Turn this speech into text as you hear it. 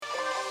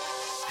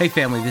Hey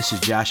family, this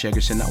is Josh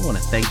Eggerson. I want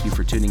to thank you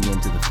for tuning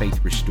in to the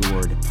Faith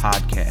Restored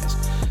podcast.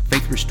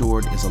 Faith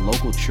Restored is a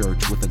local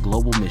church with a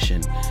global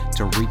mission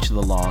to reach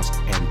the lost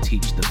and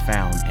teach the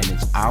found. And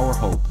it's our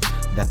hope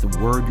that the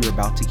word you're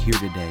about to hear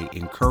today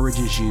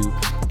encourages you,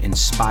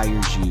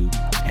 inspires you,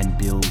 and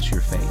builds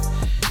your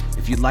faith.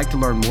 If you'd like to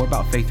learn more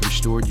about Faith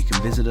Restored, you can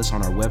visit us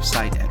on our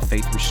website at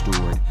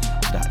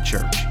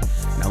faithrestored.church.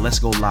 Now let's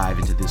go live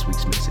into this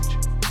week's message.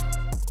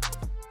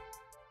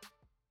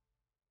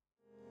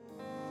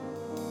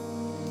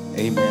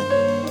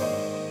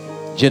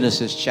 Amen.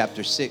 Genesis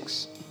chapter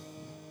 6.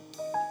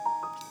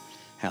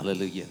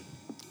 Hallelujah.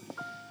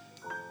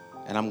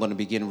 And I'm going to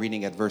begin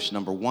reading at verse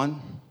number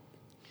 1.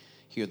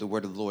 Hear the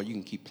word of the Lord. You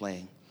can keep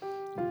playing.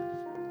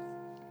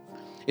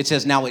 It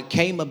says, "Now it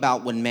came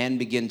about when man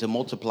began to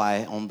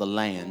multiply on the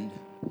land,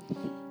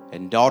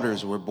 and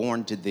daughters were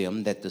born to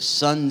them, that the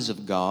sons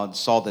of God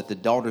saw that the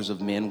daughters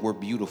of men were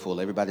beautiful."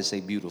 Everybody say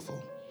beautiful.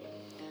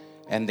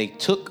 "And they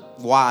took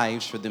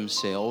wives for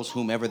themselves,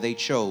 whomever they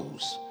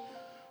chose.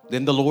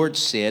 Then the Lord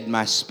said,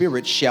 My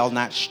spirit shall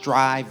not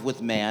strive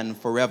with man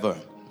forever,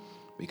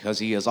 because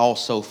he is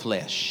also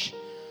flesh.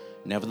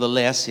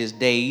 Nevertheless, his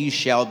days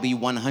shall be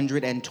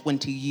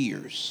 120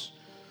 years.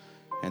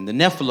 And the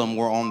Nephilim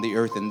were on the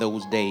earth in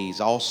those days,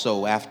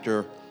 also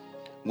after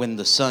when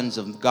the sons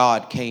of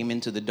God came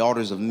into the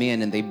daughters of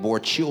men, and they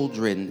bore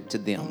children to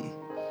them.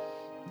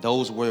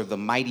 Those were the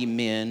mighty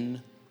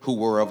men who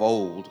were of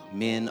old,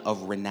 men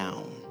of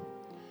renown.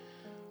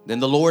 Then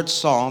the Lord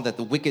saw that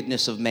the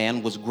wickedness of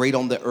man was great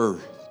on the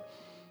earth,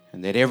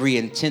 and that every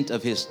intent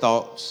of his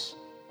thoughts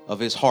of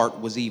his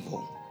heart was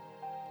evil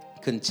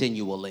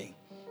continually.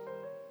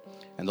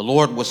 And the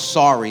Lord was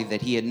sorry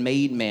that he had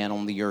made man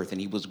on the earth, and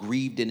he was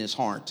grieved in his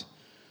heart.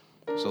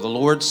 So the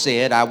Lord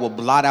said, I will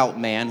blot out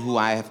man who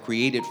I have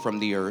created from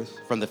the earth,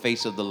 from the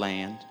face of the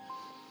land,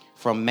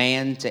 from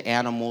man to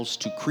animals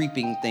to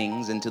creeping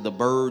things and to the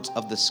birds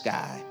of the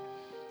sky.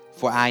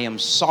 For I am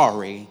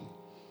sorry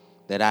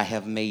that I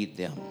have made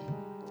them.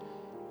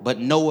 But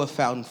Noah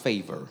found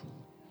favor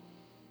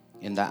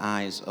in the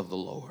eyes of the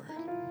Lord."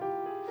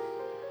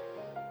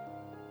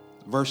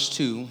 Verse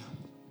 2,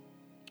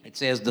 it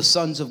says, "The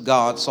sons of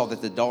God saw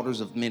that the daughters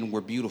of men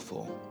were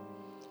beautiful."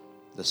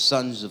 The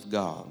sons of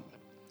God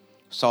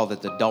saw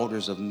that the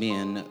daughters of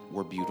men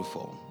were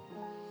beautiful.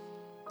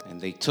 And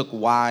they took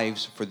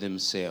wives for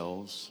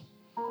themselves,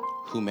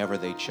 whomever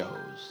they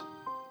chose.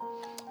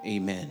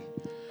 Amen.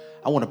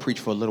 I want to preach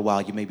for a little while.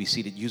 You may be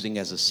seated, using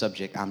as a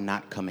subject, I'm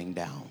not coming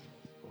down.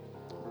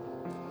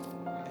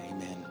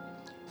 Amen.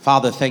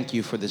 Father, thank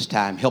you for this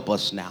time. Help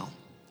us now.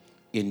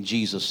 In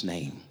Jesus'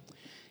 name,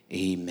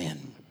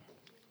 amen.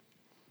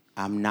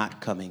 I'm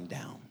not coming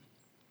down.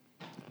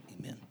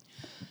 Amen.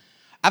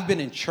 I've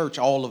been in church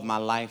all of my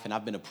life, and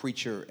I've been a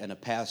preacher and a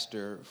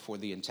pastor for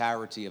the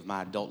entirety of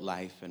my adult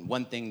life. And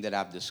one thing that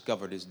I've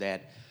discovered is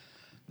that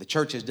the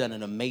church has done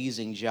an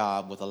amazing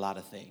job with a lot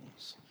of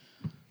things.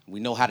 We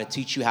know how to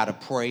teach you how to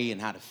pray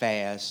and how to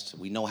fast.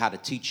 We know how to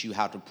teach you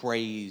how to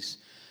praise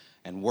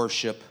and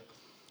worship.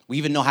 We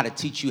even know how to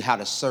teach you how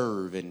to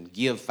serve and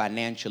give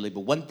financially. But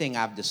one thing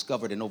I've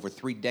discovered in over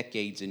 3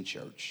 decades in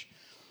church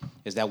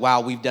is that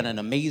while we've done an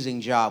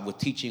amazing job with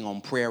teaching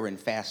on prayer and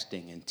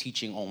fasting and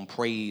teaching on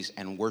praise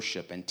and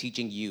worship and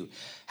teaching you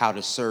how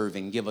to serve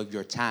and give of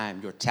your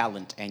time, your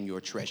talent, and your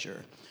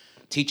treasure,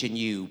 teaching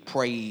you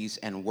praise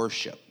and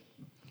worship,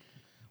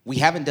 we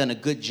haven't done a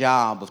good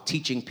job of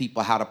teaching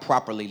people how to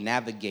properly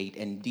navigate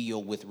and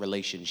deal with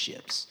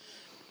relationships.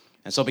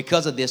 And so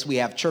because of this, we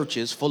have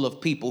churches full of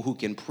people who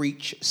can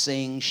preach,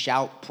 sing,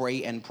 shout,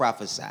 pray, and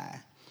prophesy,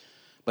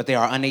 but they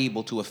are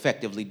unable to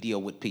effectively deal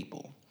with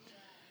people.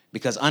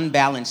 Because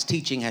unbalanced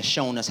teaching has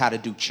shown us how to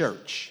do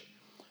church,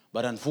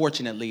 but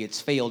unfortunately, it's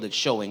failed at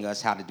showing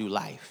us how to do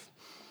life.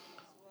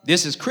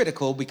 This is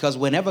critical because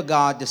whenever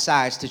God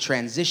decides to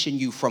transition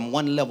you from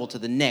one level to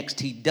the next,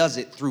 he does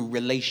it through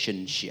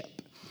relationship.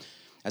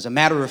 As a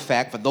matter of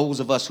fact, for those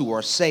of us who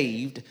are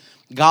saved,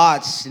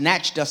 God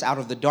snatched us out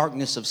of the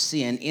darkness of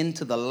sin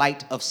into the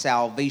light of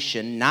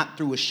salvation, not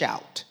through a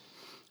shout,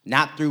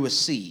 not through a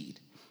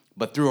seed,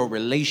 but through a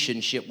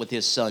relationship with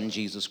his son,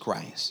 Jesus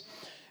Christ.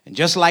 And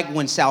just like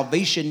when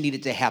salvation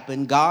needed to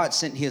happen, God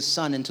sent his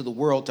son into the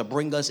world to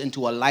bring us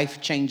into a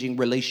life-changing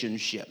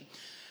relationship.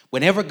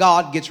 Whenever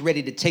God gets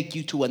ready to take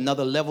you to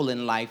another level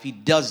in life, he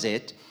does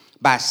it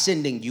by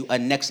sending you a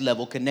next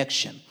level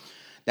connection.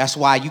 That's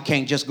why you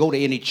can't just go to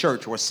any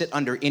church or sit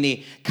under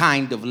any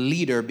kind of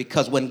leader,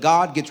 because when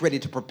God gets ready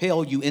to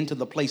propel you into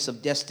the place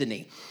of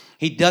destiny,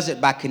 he does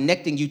it by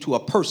connecting you to a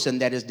person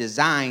that is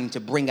designed to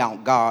bring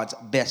out God's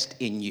best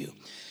in you.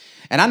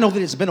 And I know that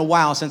it's been a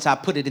while since I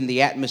put it in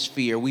the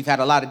atmosphere. We've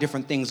had a lot of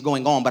different things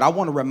going on, but I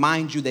want to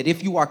remind you that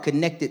if you are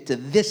connected to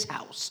this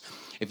house,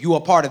 If you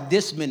are part of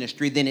this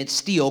ministry, then it's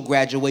still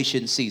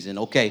graduation season,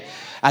 okay?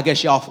 I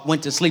guess y'all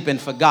went to sleep and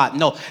forgot.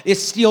 No,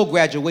 it's still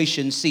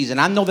graduation season.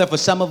 I know that for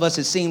some of us,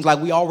 it seems like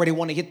we already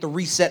want to hit the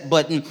reset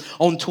button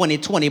on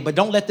 2020, but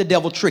don't let the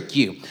devil trick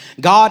you.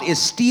 God is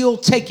still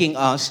taking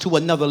us to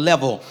another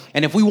level.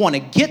 And if we want to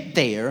get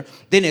there,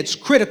 then it's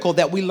critical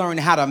that we learn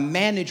how to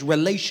manage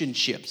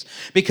relationships.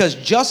 Because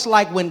just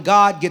like when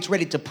God gets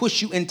ready to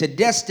push you into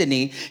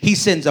destiny, he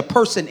sends a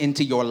person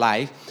into your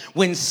life.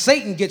 When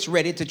Satan gets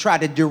ready to try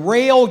to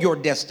derail your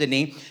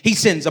destiny, he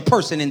sends a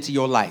person into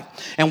your life.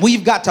 And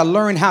we've got to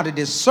learn how to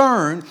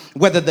discern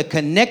whether the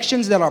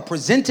connections that are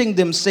presenting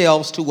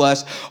themselves to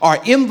us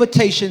are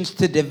invitations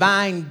to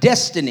divine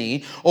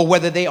destiny or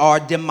whether they are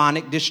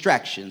demonic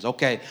distractions,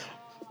 okay?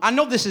 I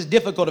know this is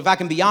difficult, if I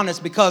can be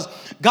honest, because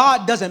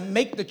God doesn't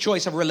make the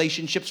choice of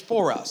relationships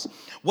for us.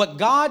 What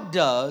God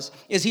does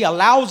is he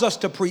allows us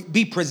to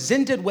be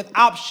presented with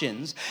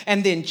options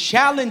and then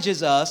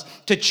challenges us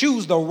to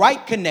choose the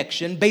right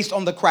connection based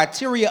on the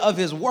criteria of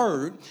his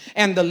word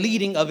and the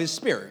leading of his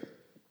spirit.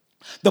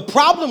 The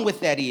problem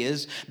with that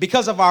is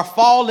because of our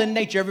fallen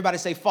nature, everybody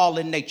say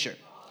fallen nature.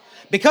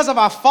 Because of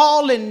our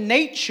fallen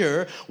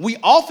nature, we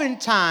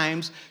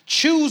oftentimes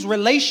choose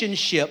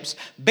relationships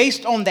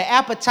based on the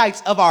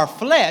appetites of our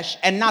flesh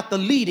and not the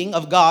leading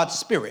of God's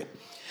spirit.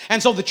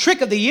 And so the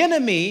trick of the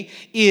enemy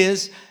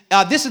is,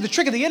 this is the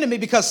trick of the enemy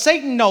because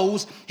Satan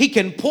knows he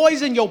can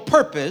poison your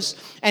purpose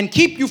and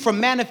keep you from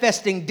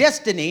manifesting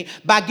destiny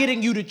by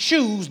getting you to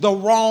choose the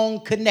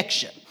wrong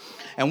connection.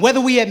 And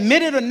whether we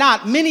admit it or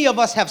not, many of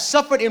us have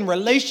suffered in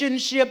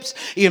relationships,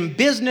 in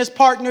business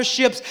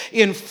partnerships,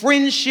 in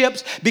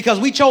friendships, because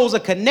we chose a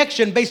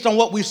connection based on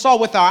what we saw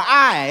with our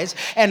eyes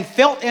and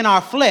felt in our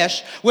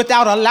flesh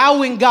without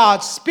allowing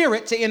God's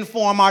spirit to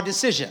inform our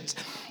decisions.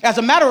 As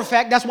a matter of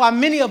fact, that's why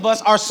many of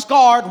us are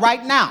scarred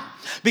right now.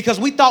 Because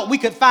we thought we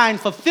could find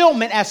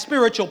fulfillment as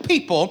spiritual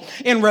people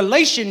in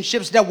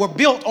relationships that were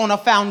built on a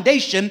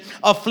foundation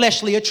of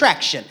fleshly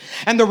attraction.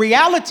 And the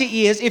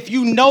reality is, if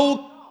you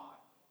know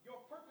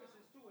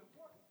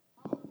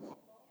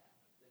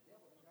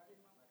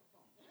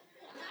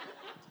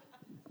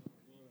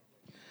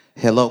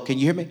hello, can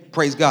you hear me?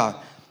 Praise God.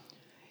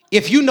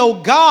 If you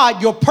know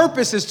God, your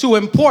purpose is too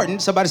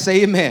important. Somebody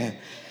say amen.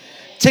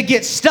 To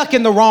get stuck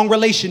in the wrong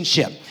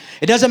relationship.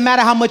 It doesn't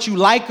matter how much you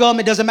like them.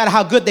 It doesn't matter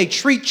how good they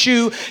treat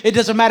you. It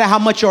doesn't matter how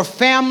much your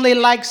family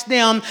likes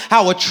them,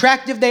 how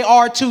attractive they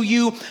are to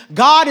you.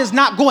 God is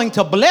not going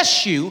to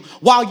bless you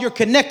while you're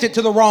connected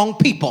to the wrong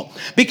people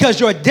because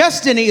your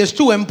destiny is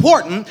too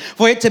important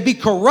for it to be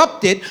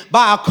corrupted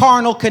by a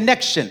carnal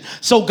connection.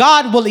 So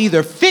God will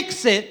either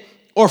fix it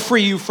or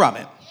free you from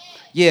it.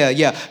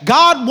 Yeah.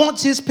 God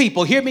wants his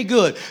people, hear me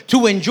good,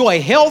 to enjoy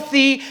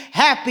healthy,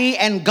 happy,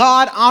 and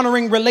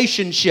God-honoring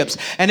relationships.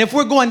 And if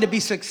we're going to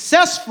be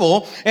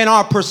successful in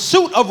our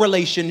pursuit of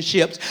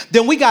relationships,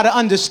 then we got to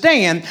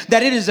understand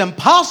that it is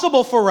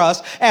impossible for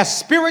us as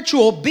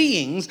spiritual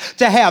beings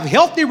to have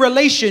healthy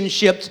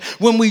relationships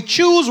when we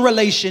choose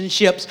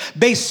relationships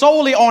based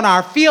solely on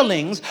our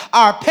feelings,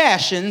 our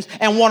passions,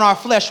 and what our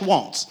flesh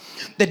wants.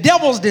 The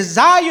devil's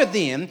desire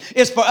then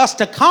is for us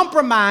to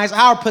compromise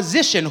our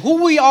position,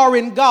 who we are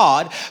in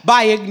God,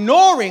 by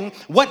ignoring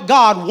what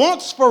God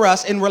wants for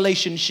us in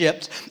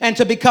relationships and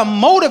to become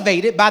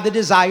motivated by the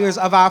desires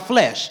of our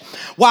flesh.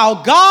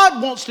 While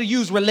God wants to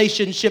use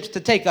relationships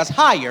to take us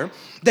higher,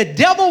 the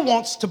devil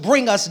wants to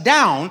bring us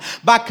down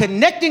by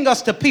connecting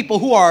us to people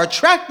who are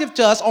attractive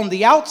to us on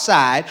the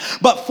outside,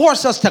 but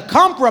force us to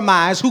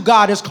compromise who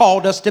God has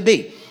called us to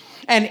be.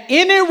 And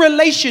any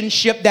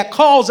relationship that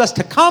calls us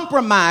to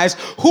compromise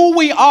who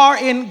we are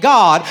in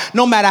God,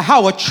 no matter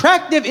how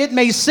attractive it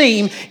may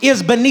seem,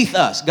 is beneath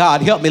us.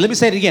 God help me. Let me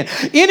say it again.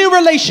 Any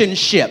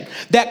relationship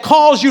that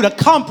calls you to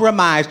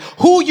compromise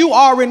who you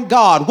are in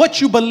God, what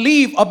you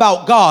believe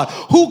about God,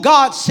 who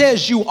God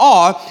says you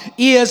are,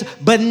 is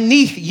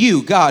beneath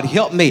you. God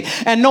help me.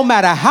 And no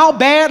matter how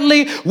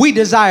badly we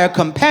desire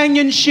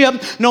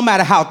companionship, no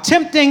matter how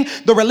tempting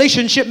the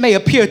relationship may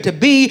appear to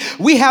be,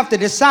 we have to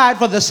decide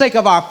for the sake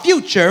of our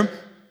future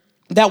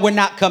that we're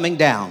not coming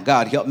down.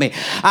 God help me.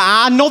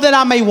 I know that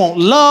I may want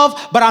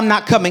love, but I'm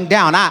not coming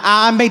down.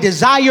 I may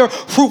desire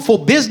fruitful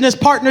business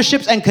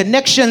partnerships and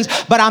connections,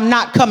 but I'm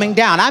not coming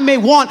down. I may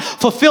want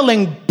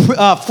fulfilling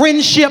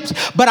friendships,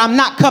 but I'm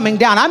not coming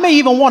down. I may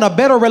even want a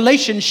better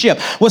relationship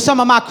with some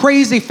of my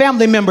crazy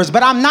family members,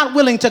 but I'm not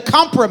willing to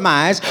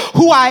compromise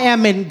who I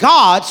am in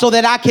God so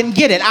that I can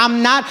get it.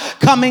 I'm not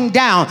coming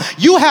down.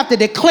 You have to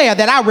declare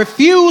that I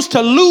refuse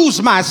to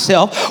lose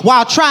myself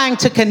while trying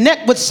to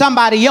connect with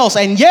somebody else.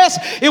 And yes,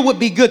 it would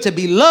be good to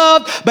be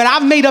loved, but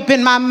I've made up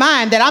in my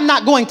mind that I'm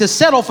not going to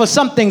settle for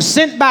something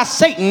sent by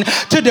Satan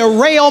to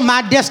derail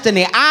my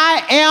destiny.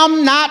 I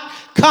am not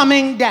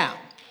coming down.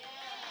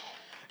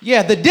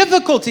 Yeah, the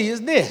difficulty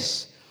is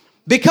this.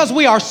 Because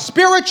we are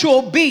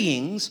spiritual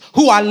beings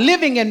who are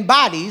living in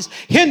bodies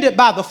hindered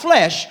by the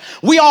flesh,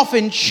 we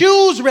often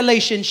choose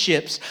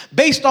relationships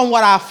based on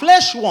what our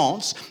flesh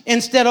wants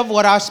instead of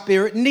what our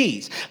spirit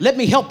needs. Let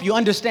me help you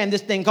understand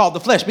this thing called the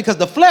flesh, because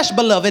the flesh,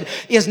 beloved,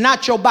 is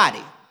not your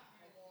body.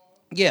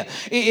 Yeah,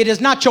 it is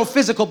not your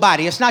physical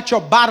body. It's not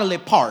your bodily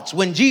parts.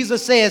 When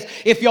Jesus says,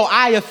 if your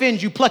eye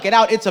offends you, pluck it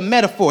out, it's a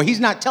metaphor. He's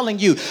not telling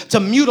you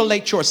to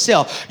mutilate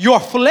yourself. Your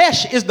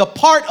flesh is the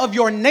part of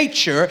your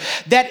nature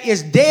that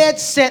is dead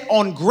set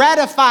on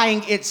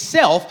gratifying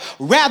itself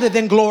rather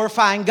than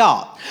glorifying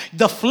God.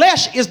 The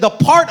flesh is the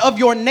part of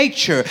your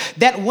nature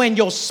that when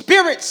your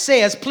spirit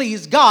says,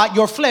 please God,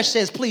 your flesh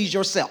says, please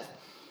yourself.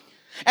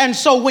 And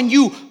so when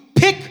you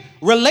pick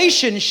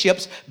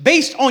relationships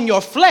based on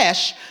your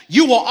flesh,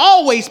 you will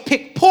always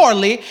pick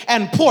poorly,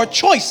 and poor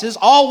choices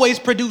always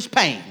produce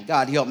pain.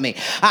 God help me.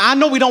 I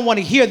know we don't want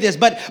to hear this,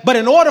 but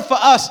in order for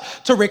us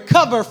to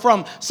recover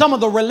from some of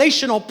the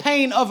relational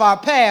pain of our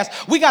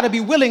past, we got to be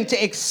willing to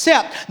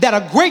accept that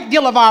a great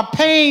deal of our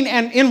pain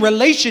and in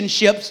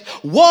relationships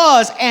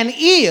was and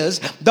is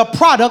the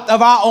product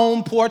of our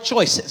own poor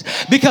choices,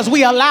 because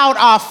we allowed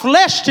our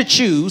flesh to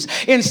choose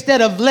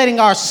instead of letting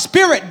our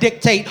spirit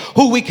dictate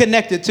who we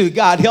connected to.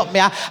 God help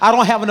me. I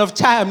don't have enough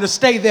time to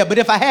stay there, but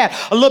if I had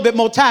a little bit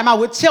more time, I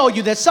would tell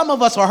you that some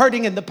of us are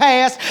hurting in the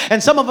past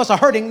and some of us are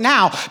hurting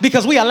now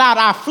because we allowed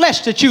our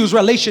flesh to choose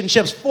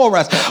relationships for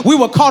us. We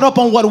were caught up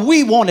on what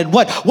we wanted,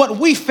 what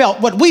we felt,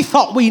 what we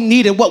thought we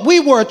needed, what we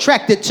were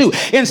attracted to,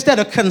 instead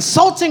of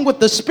consulting with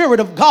the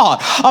Spirit of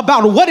God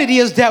about what it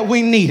is that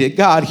we needed.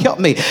 God help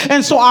me.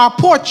 And so our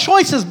poor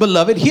choices,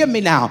 beloved, hear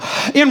me now,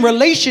 in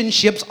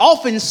relationships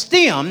often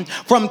stem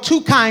from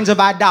two kinds of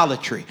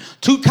idolatry,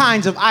 two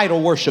kinds of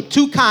idol worship,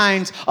 two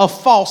kinds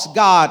of false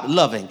God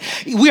loving.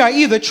 We are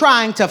either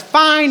trying to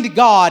find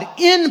God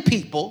in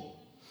people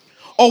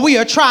or we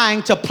are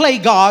trying to play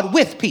God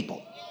with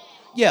people.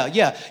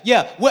 Yeah.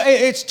 Well,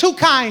 it's two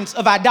kinds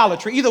of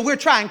idolatry. Either we're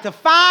trying to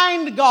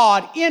find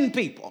God in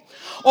people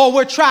or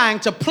we're trying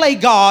to play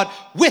God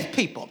with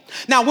people.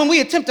 Now, when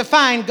we attempt to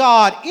find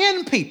God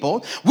in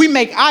people, we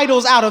make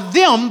idols out of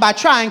them by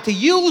trying to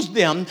use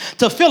them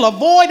to fill a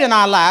void in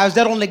our lives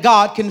that only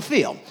God can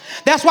fill.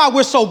 That's why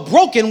we're so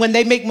broken when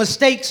they make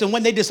mistakes and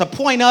when they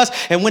disappoint us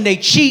and when they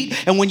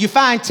cheat and when you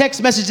find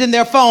text messages in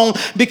their phone,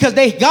 because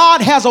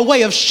God has a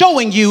way of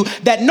showing you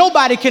that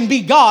nobody can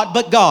be God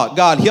but God.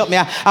 God help me.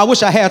 I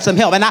wish I had some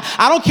help. And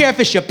I don't care if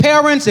it's your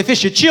parents, if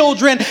it's your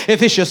children,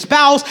 if it's your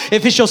spouse,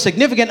 if it's your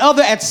significant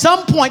other. At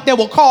some point they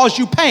will cause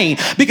you pain,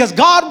 because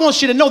God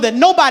wants you to know that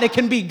nobody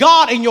can be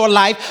God in your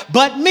life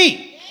but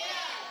me.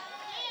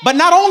 But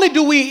not only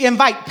do we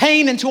invite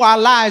pain into our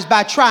lives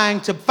by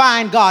trying to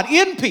find God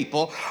in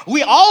people,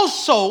 we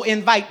also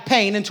invite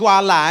pain into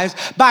our lives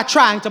by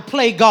trying to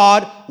play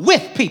God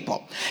with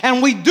people.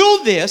 And we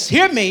do this,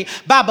 hear me,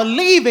 by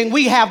believing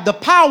we have the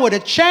power to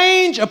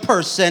change a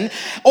person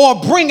or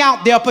bring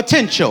out their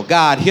potential.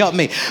 God help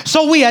me.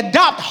 So we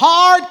adopt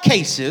hard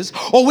cases,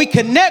 or we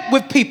connect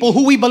with people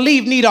who we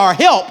believe need our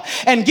help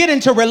and get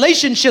into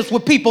relationships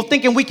with people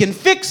thinking we can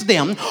fix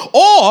them,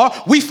 or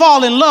we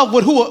fall in love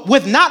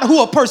with not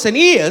who a person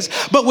is,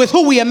 but with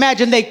who we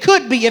imagine they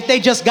could be if they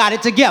just got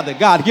it together.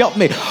 God help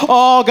me.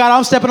 Oh God,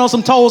 I'm stepping on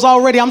some toes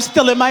already. I'm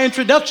still in my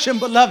introduction,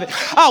 beloved.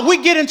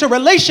 We get into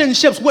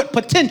relationships with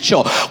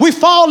potential. We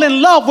fall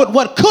in love with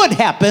what could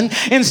happen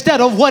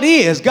instead of what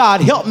is. God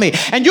help me.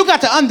 And you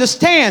got to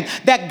understand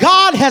that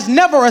God has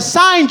never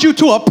assigned you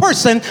to a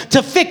person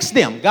to fix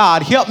them.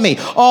 God help me.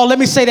 Oh, let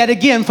me say that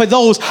again for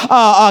those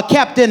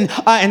Captain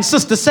and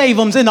Sister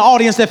Savums in the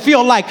audience that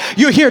feel like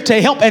you're here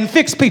to help and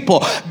fix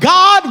people.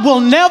 God will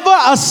never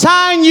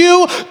assign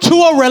you to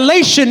a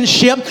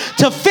relationship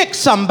to fix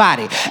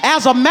somebody.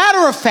 As a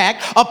matter of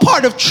fact, a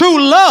part of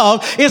true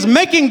love is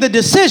making the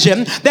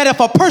decision that if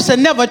a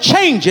person never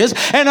changes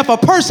and if a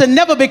person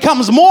never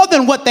becomes more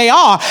than what they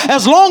are,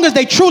 as long as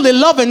they truly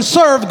love and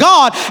serve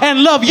God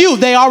and love you,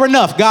 they are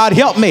enough. God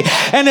help me.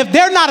 And if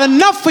they're not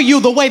enough for you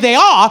the way they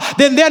are,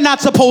 then they're not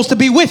supposed to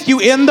be with you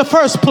in the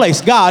first place.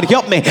 God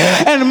help me.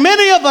 And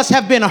many of us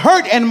have been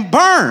hurt and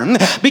burned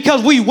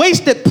because we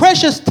wasted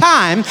precious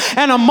time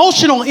and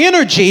emotional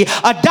energy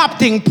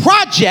adopting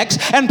projects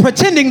and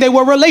pretending they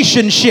were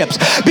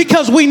relationships,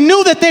 because we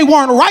knew that they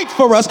weren't right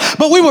for us,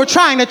 but we were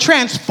trying to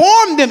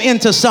transform them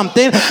into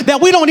something that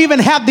we don't even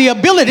have the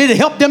ability to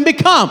help them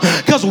become,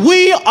 because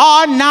we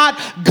are not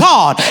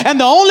God. And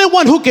the only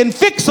one who can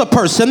fix a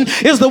person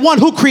is the one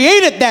who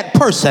created that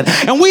person.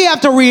 And we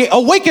have to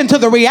awaken to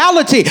the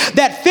reality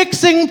that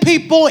fixing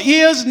people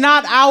is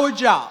not our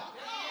job.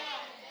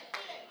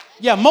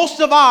 Yeah, most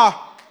of our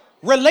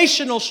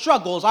relational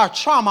struggles, our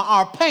trauma,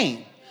 our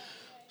pain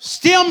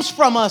stems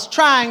from us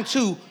trying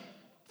to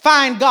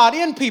find God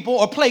in people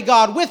or play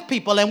God with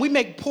people, and we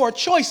make poor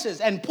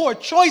choices, and poor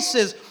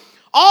choices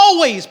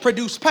always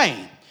produce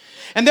pain.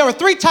 And there are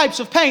three types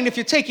of pain, if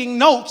you're taking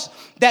notes,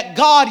 that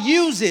God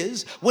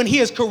uses when he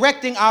is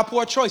correcting our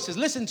poor choices.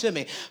 Listen to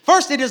me.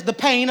 First, it is the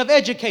pain of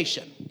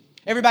education.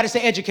 Everybody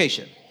say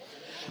education.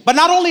 But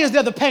not only is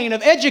there the pain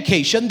of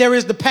education, there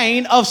is the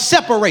pain of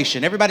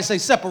separation. Everybody say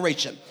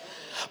separation.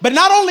 But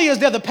not only is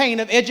there the pain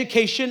of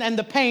education and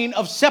the pain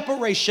of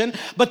separation,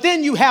 but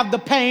then you have the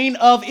pain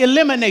of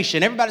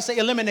elimination. Everybody say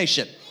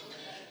elimination.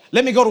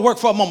 Let me go to work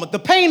for a moment. The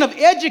pain of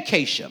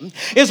education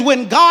is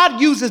when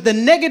God uses the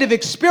negative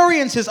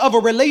experiences of a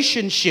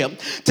relationship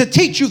to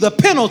teach you the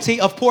penalty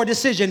of poor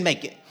decision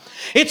making.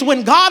 It's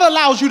when God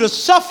allows you to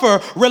suffer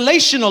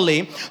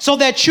relationally so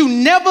that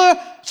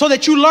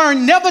you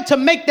learn never to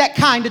make that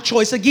kind of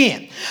choice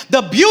again.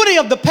 The beauty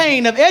of the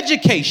pain of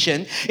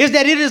education is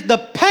that it is the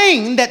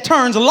pain that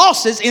turns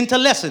losses into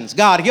lessons.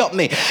 God help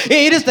me.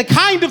 It is the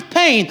kind of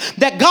pain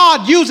that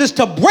God uses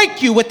to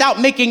break you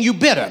without making you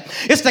bitter.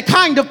 It's the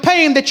kind of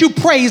pain that you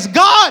praise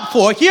God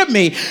for, hear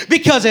me,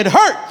 because it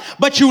hurt.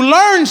 But you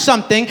learned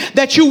something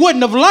that you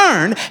wouldn't have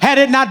learned had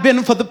it not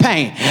been for the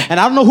pain. And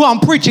I don't know who I'm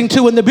preaching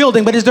to in the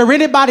building, but is there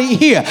anybody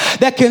here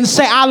that can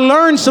say, I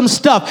learned some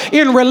stuff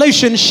in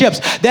relationships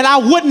that I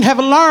wouldn't have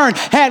learned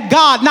had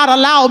God not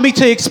allowed me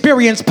to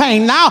experience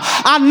pain? Now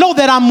I know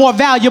that I'm more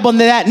valuable than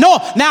that. No,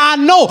 now I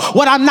know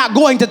what I'm not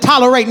going to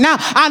tolerate. Now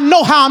I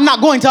know how I'm not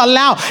going to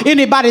allow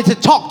anybody to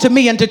talk to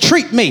me and to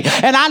treat me.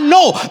 And I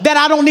know that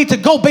I don't need to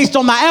go based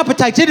on my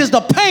appetites. It is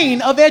the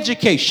pain of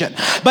education.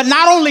 But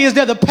not only is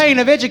there the pain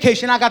of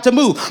education, I got to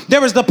move.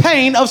 There is the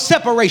pain of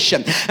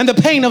separation. And the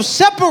pain of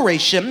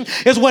separation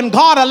is when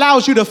God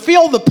allows you to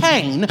feel the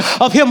pain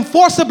of him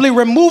forcibly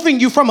removing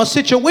you from a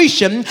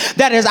situation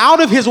that is out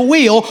of his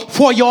will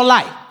for your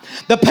life.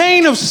 The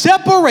pain of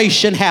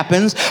separation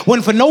happens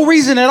when for no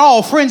reason at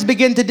all friends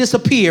begin to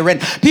disappear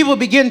and people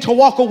begin to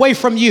walk away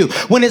from you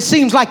when it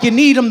seems like you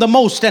need them the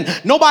most, and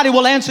nobody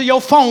will answer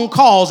your phone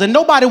calls and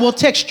nobody will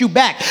text you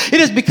back. It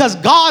is because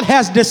God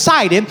has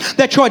decided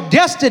that your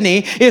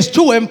destiny is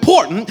too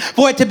important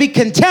for it to be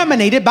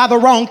contaminated by the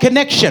wrong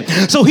connection.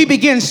 So he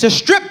begins to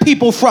strip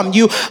people from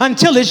you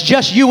until it's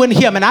just you and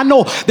him. And I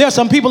know there's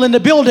some people in the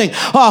building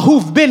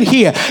who've been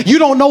here. You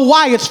don't know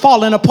why it's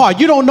falling apart.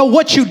 You don't know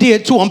what you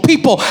did to them.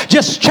 People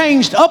just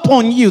changed up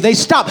on you. They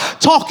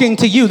stopped talking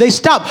to you. They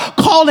stopped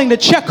calling to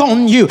check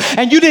on you,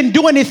 and you didn't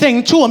do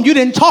anything to them. You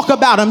didn't talk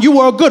about them. You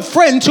were a good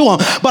friend to them,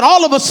 but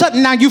all of a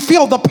sudden now you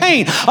feel the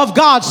pain of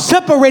God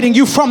separating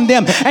you from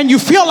them, and you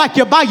feel like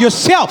you're by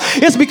yourself.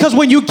 It's because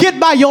when you get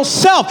by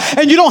yourself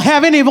and you don't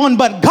have anyone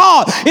but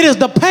God, it is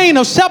the pain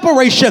of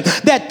separation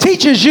that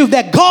teaches you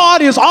that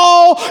God is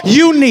all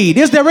you need.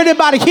 Is there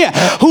anybody here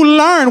who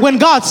learned when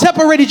God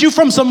separated you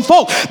from some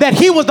folk that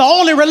he was the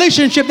only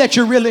relationship that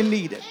you really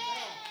needed?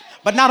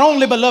 But not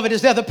only, beloved,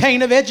 is there the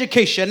pain of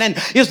education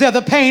and is there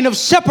the pain of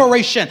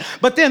separation,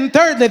 but then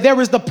thirdly,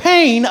 there is the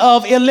pain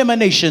of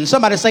elimination.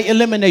 Somebody say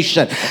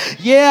elimination.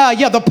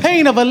 Yeah, the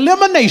pain of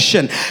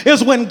elimination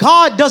is when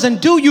God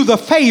doesn't do you the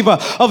favor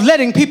of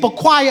letting people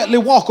quietly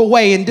walk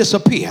away and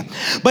disappear.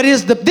 But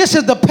this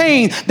is the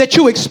pain that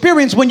you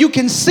experience when you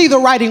can see the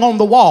writing on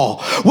the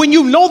wall, when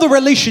you know the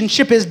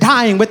relationship is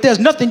dying, but there's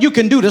nothing you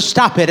can do to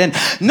stop it and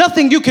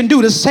nothing you can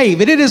do to save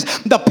it. It is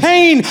the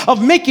pain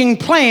of making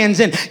plans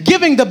and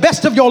giving the best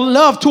of your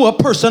love to a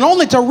person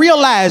only to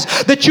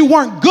realize that you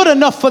weren't good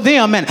enough for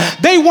them and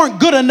they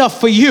weren't good enough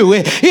for you.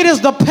 It is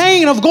the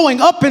pain of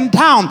going up and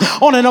down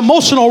on an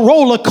emotional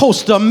roller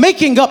coaster,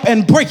 making up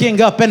and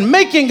breaking up and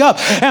making up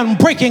and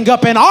breaking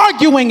up and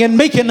arguing and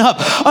making up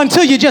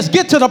until you just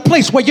get to the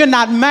place where you're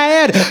not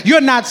mad, you're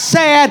not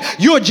sad,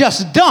 you're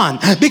just done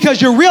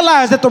because you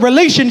realize that the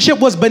relationship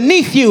was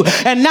beneath you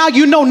and now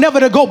you know never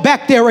to go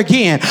back there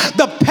again.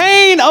 The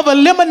pain of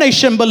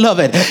elimination,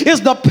 beloved, is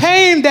the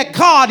pain that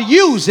God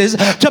uses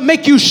to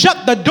make you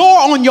shut the door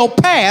on your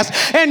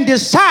past and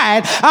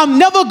decide, I'm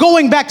never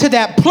going back to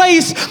that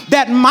place,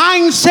 that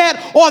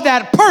mindset, or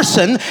that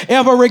person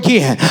ever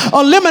again.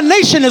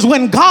 Elimination is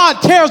when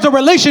God tears the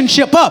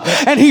relationship up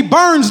and he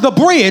burns the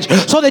bridge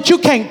so that you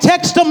can't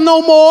text them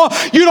no more.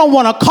 You don't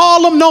want to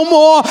call them no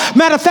more.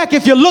 Matter of fact,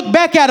 if you look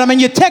back at them and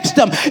you text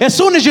them, as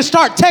soon as you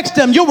start texting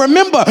them, you'll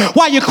remember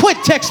why you quit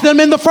texting them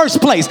in the first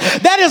place.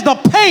 That is the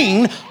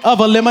pain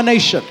of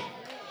elimination.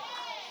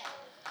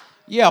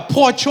 Yeah,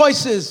 poor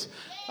choices,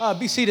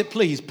 be seated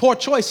please. Poor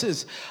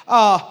choices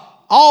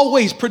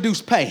always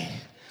produce pain.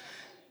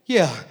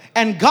 Yeah,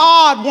 and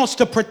God wants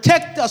to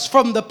protect us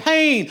from the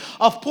pain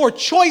of poor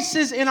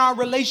choices in our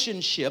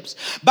relationships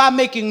by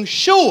making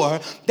sure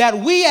that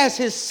we as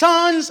his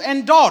sons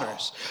and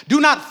daughters do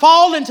not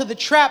fall into the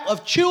trap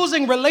of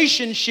choosing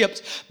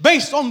relationships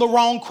based on the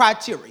wrong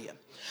criteria.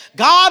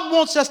 God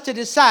wants us to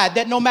decide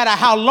that no matter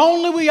how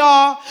lonely we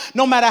are,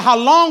 no matter how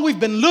long we've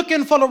been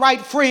looking for the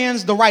right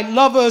friends, the right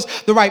lovers,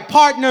 the right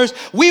partners,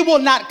 we will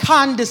not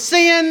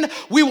condescend,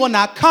 we will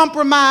not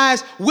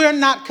compromise, we're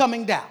not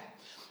coming down.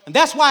 And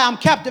that's why I'm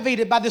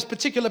captivated by this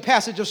particular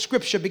passage of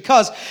scripture,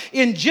 because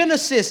in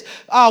Genesis,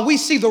 we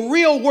see the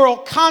real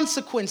world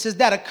consequences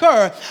that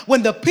occur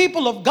when the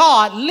people of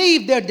God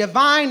leave their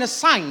divine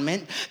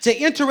assignment to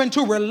enter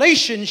into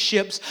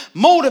relationships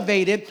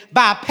motivated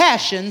by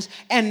passions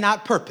and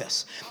not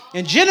purpose.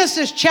 In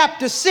Genesis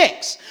chapter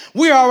 6,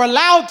 we are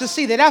allowed to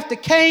see that after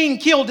Cain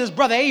killed his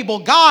brother Abel,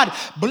 God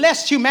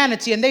blessed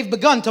humanity and they've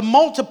begun to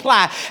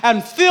multiply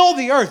and fill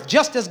the earth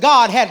just as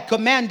God had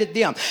commanded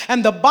them.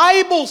 And the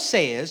Bible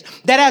says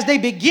that as they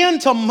begin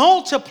to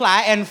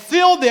multiply and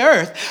fill the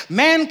earth,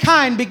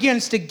 mankind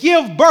begins to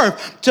give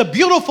birth to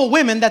beautiful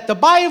women that the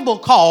Bible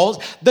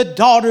calls the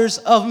daughters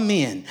of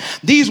men.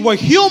 These were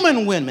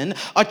human women,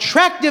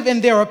 attractive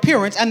in their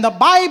appearance, and the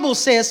Bible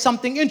says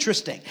something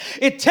interesting.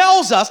 It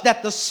tells us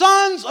that the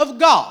sons of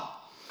God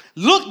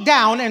looked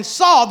down and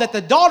saw that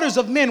the daughters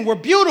of men were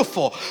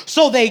beautiful.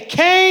 So they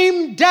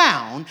came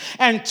down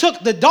and took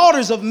the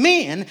daughters of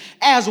men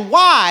as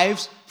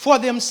wives for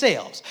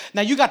themselves.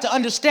 Now you got to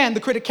understand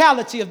the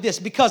criticality of this,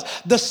 because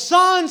the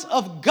sons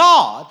of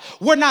God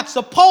were not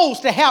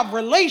supposed to have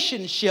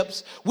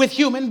relationships with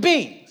human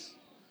beings.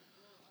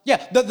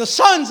 Yeah, the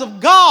sons of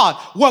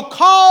God were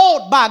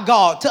called by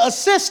God to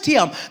assist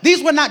him.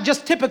 These were not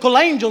just typical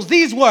angels.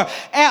 These were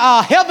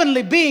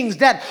heavenly beings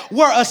that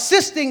were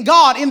assisting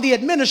God in the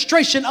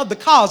administration of the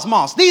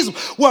cosmos. These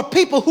were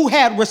people who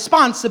had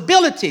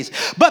responsibilities.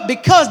 But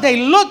because they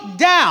looked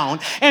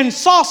down and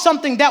saw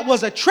something that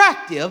was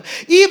attractive,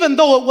 even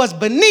though it was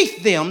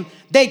beneath them,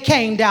 they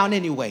came down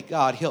anyway.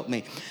 God help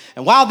me.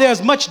 And while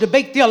there's much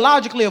debate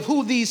theologically of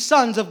who these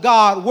sons of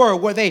God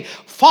were they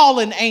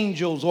fallen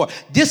angels or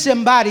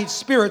disembodied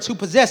spirits who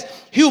possessed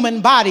human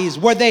bodies?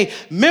 Were they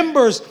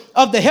members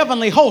of the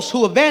heavenly hosts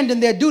who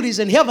abandoned their duties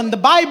in heaven? The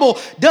Bible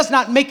does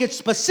not make it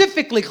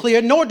specifically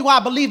clear, nor do I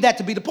believe that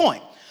to be the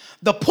point.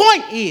 The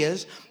point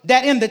is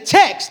that in the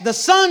text, the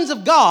sons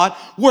of God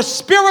were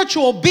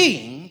spiritual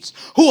beings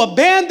who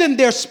abandoned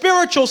their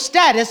spiritual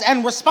status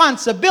and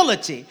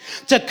responsibility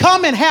to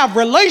come and have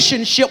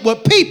relationship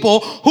with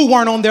people who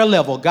weren't on their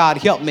level. God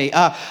help me.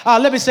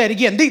 Let me say it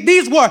again.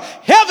 These were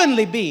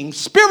heavenly beings,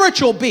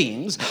 spiritual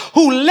beings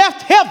who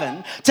left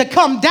heaven to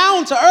come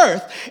down to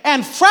earth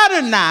and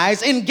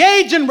fraternize,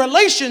 engage in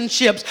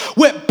relationships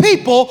with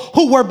people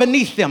who were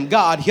beneath them.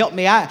 God help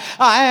me.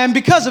 And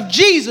because of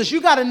Jesus, you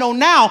got to know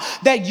now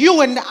that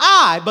you and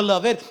I,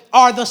 beloved,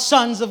 are the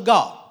sons of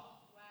God.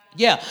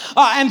 Yeah.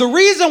 And the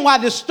reason why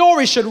this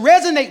story should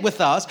resonate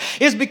with us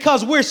is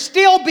because we're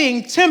still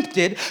being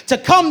tempted to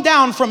come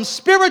down from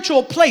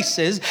spiritual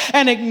places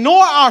and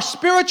ignore our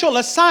spiritual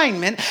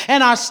assignment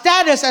and our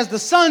status as the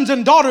sons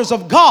and daughters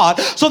of God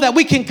so that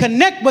we can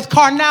connect with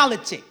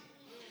carnality.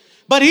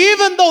 But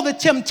even though the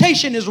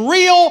temptation is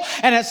real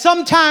and that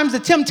sometimes the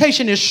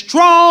temptation is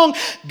strong,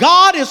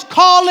 God is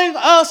calling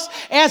us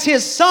as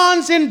his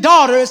sons and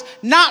daughters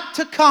not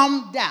to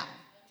come down.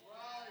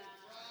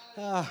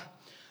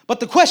 But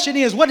the question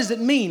is, what does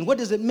it mean? What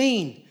does it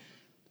mean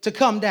to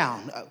come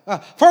down?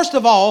 First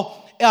of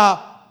all,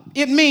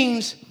 it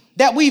means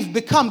that we've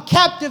become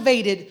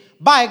captivated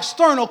by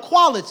external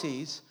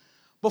qualities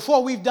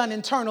before we've done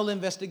internal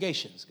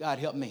investigations. God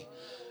help me.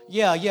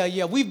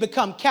 Yeah. We've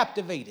become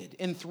captivated,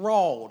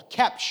 enthralled,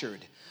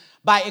 captured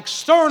by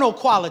external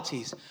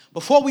qualities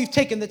before we've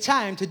taken the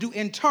time to do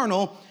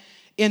internal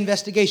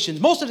investigations.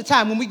 Most of the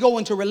time when we go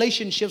into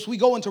relationships,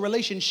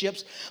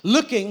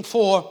 looking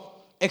for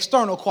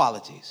external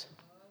qualities.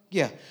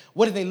 Yeah.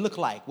 What do they look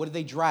like? What do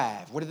they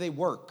drive? Where do they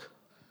work?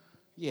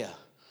 Yeah.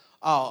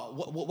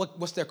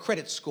 What's their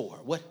credit score?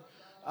 What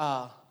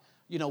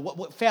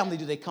family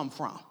do they come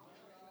from?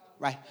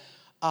 Right.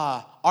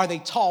 Are they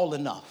tall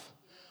enough?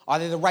 Are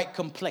they the right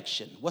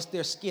complexion? What's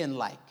their skin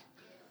like?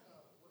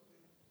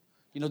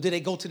 Do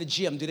they go to the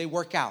gym? Do they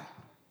work out?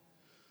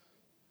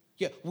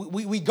 Yeah.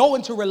 We go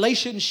into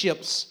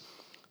relationships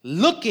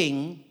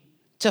looking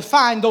to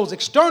find those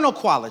external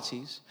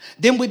qualities,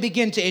 then we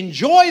begin to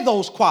enjoy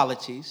those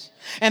qualities,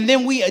 and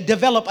then we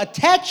develop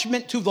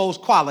attachment to those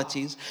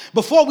qualities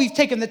before we've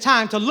taken the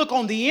time to look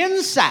on the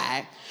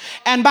inside.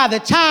 And by the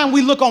time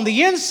we look on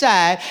the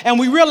inside and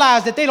we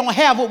realize that they don't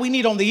have what we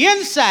need on the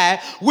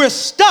inside, we're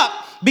stuck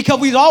because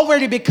we've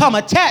already become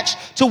attached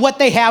to what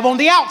they have on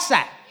the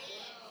outside.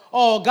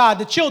 Oh, God,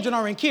 the children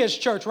are in kids'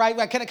 church, right?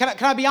 Can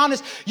I be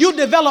honest? You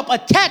develop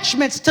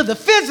attachments to the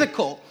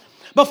physical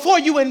before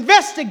you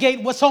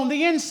investigate what's on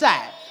the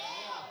inside.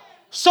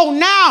 So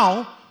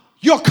now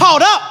you're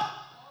caught up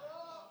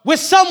with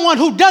someone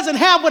who doesn't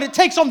have what it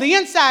takes on the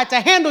inside to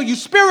handle you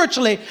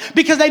spiritually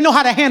because they know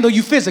how to handle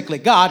you physically.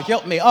 God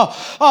help me.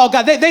 Oh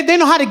God, they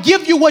know how to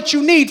give you what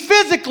you need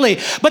physically,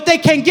 but they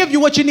can't give you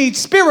what you need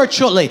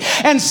spiritually.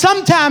 And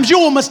sometimes you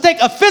will mistake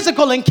a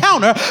physical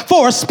encounter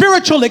for a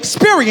spiritual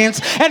experience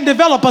and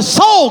develop a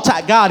soul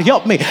tie. God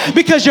help me,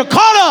 because you're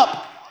caught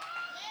up.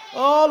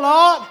 Oh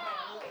Lord.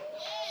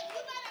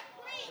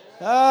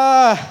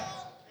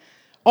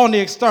 On the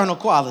external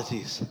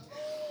qualities.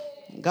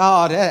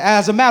 God,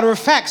 as a matter of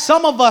fact,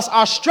 some of us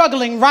are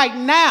struggling right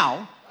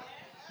now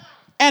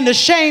and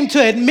ashamed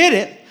to admit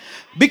it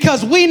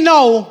because we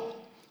know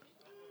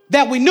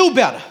that we knew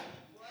better.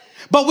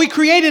 But we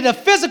created a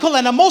physical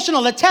and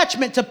emotional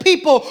attachment to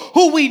people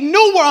who we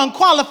knew were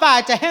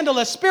unqualified to handle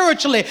us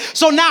spiritually.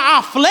 So now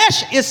our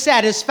flesh is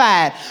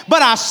satisfied,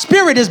 but our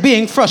spirit is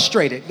being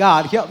frustrated.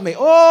 God help me.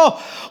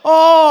 Oh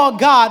Oh,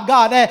 God.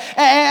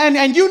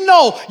 And you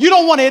know, you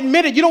don't want to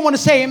admit it. You don't want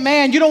to say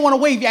amen. You don't want to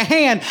wave your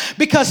hand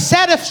because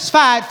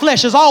satisfied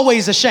flesh is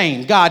always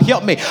ashamed. God,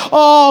 help me.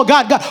 Oh,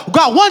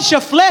 God. Once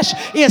your flesh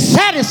is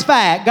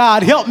satisfied,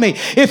 God, help me.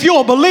 If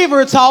you're a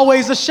believer, it's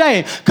always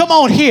ashamed. Come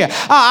on here.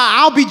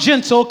 I'll be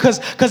gentle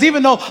because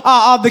even though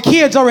the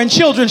kids are in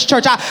children's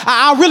church,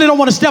 I really don't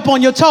want to step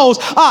on your toes.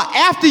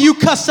 After you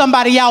cuss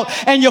somebody out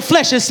and your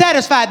flesh is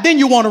satisfied, then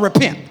you want to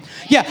repent.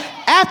 Yeah,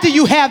 after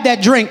you have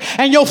that drink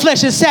and your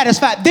flesh is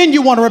satisfied, then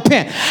you want to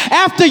repent.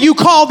 After you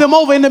call them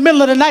over in the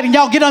middle of the night and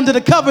y'all get under the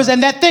covers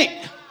and that thing,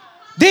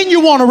 then you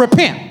want to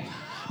repent.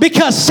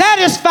 Because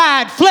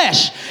satisfied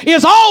flesh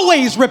is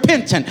always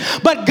repentant.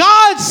 But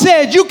God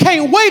said you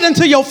can't wait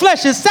until your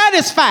flesh is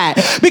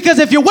satisfied. Because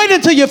if you wait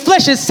until your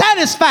flesh is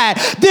satisfied,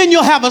 then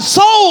you'll have a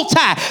soul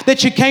tie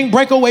that you can't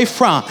break away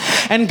from.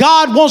 And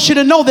God wants you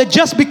to know that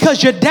just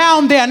because you're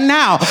down there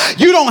now,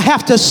 you don't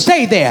have to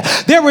stay there.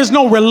 There is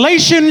no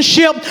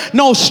relationship,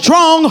 no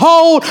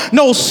stronghold,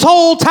 no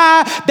soul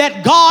tie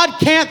that God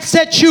can't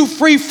set you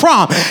free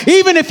from.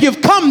 Even if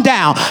you've come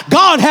down,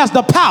 God has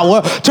the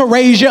power to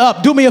raise you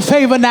up. Do me a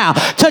favor now.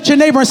 Touch your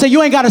neighbor and say,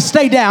 you ain't got to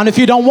stay down if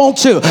you don't want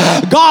to.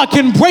 God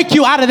can break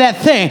you out of that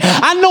thing.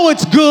 I know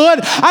it's good.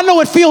 I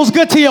know it feels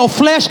good to your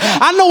flesh.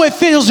 I know it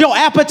fills your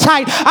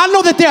appetite. I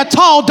know that they're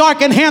tall,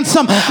 dark, and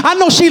handsome. I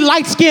know she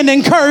light-skinned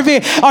and curvy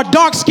or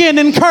dark-skinned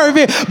and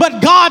curvy.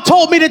 But God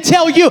told me to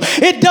tell you,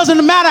 it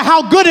doesn't matter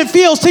how good it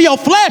feels to your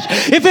flesh.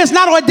 If it's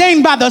not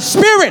ordained by the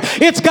Spirit,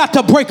 it's got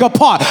to break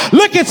apart.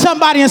 Look at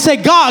somebody and say,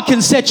 God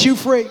can set you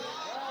free.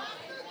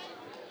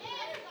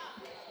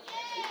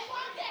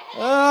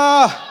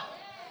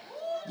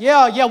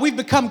 We've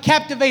become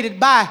captivated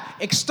by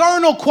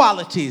external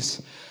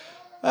qualities.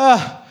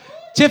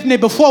 Tiffany,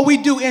 before we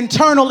do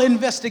internal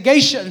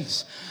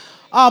investigations.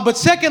 But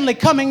secondly,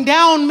 coming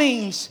down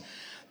means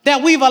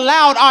that we've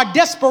allowed our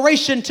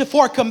desperation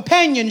for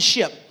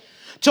companionship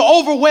to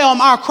overwhelm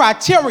our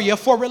criteria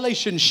for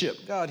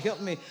relationship. God,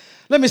 help me.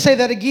 Let me say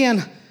that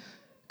again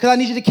because I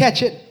need you to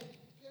catch it.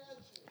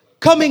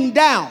 Coming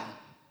down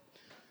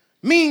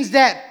means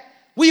that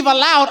we've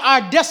allowed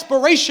our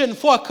desperation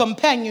for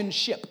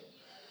companionship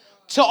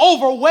to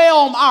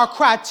overwhelm our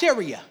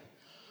criteria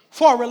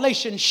for a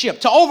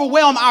relationship, to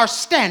overwhelm our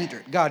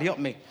standard. God, help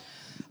me.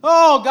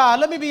 Oh, God,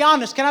 let me be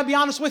honest. Can I be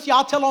honest with you?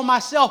 I'll tell on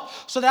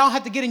myself so that I don't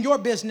have to get in your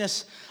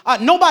business.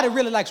 Nobody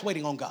really likes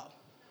waiting on God.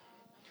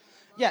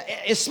 Yeah,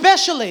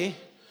 especially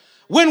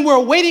when we're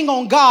waiting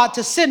on God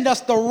to send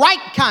us the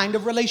right kind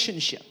of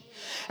relationship.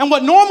 And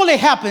what normally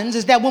happens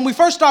is that when we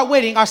first start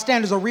waiting, our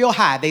standards are real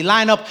high. They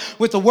line up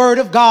with the Word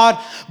of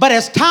God. But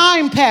as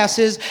time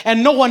passes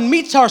and no one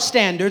meets our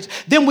standards,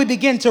 then we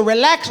begin to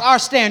relax our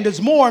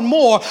standards more and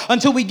more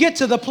until we get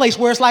to the place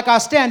where it's like our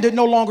standard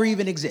no longer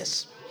even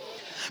exists.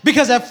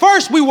 Because at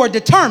first we were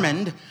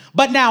determined,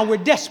 but now we're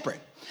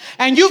desperate.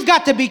 And you've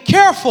got to be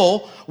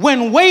careful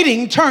when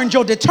waiting turns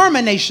your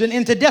determination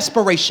into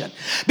desperation.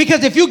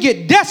 Because if you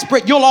get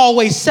desperate, you'll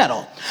always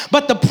settle.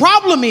 But the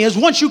problem is,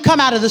 once you come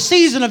out of the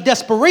season of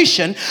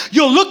desperation,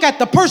 you'll look at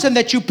the person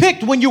that you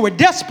picked when you were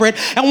desperate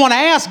and want to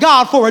ask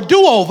God for a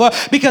do-over,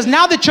 because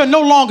now that you're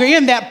no longer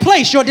in that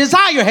place, your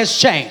desire has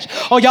changed.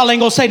 Oh, y'all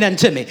ain't gonna say nothing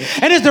to me.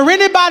 And is there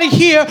anybody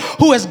here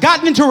who has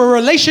gotten into a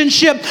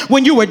relationship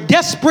when you were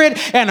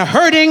desperate and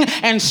hurting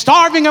and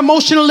starving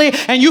emotionally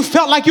and you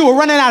felt like you were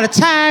running out of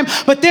time,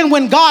 but then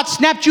when God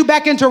snapped you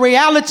back into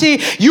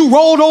reality, you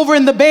rolled over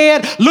in the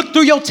bed, looked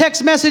through your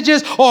text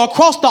messages or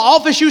across the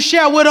office you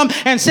share with them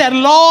and said,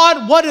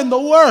 Lord, what in the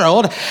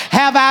world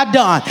have I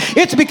done?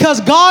 It's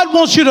because God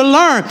wants you to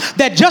learn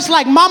that just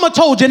like mama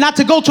told you not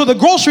to go to the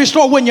grocery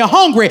store when you're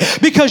hungry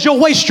because you'll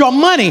waste your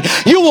money,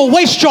 you will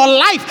waste your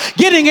life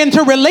getting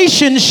into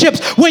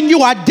relationships when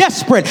you are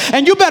desperate.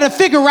 And you better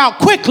figure out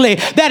quickly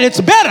that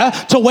it's better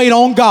to wait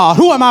on God.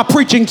 Who am I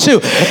preaching to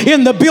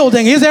in the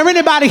building? Is there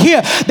anybody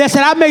here that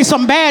said, I made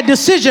some bad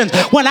decisions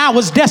when I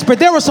was desperate?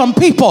 There were some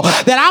people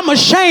that I'm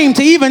ashamed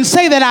to even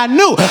say that I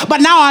knew,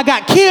 but now I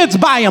got kids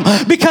by them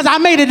because I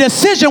made a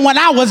decision when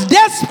I was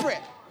desperate.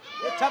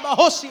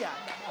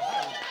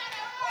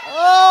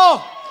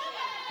 Oh,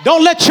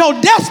 don't let your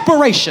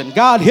desperation,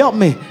 God help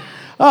me,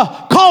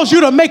 cause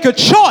you to make a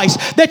choice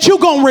that you're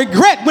going to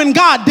regret when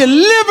God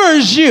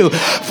delivers you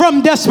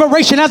from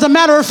desperation. As a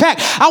matter of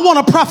fact, I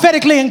want to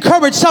prophetically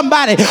encourage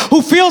somebody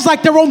who feels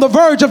like they're on the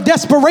verge of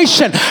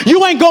desperation.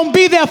 You ain't going to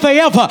be there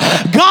forever.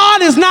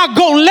 God is not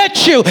going to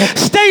let you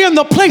stay in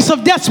the place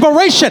of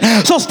desperation.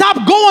 So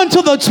stop going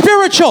to the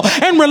spiritual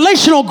and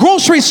relational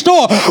grocery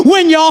store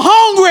when you're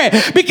hungry,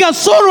 because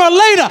sooner or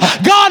later,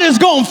 God is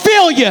going to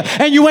fill you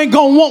and you ain't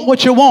going to want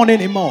what you want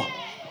anymore.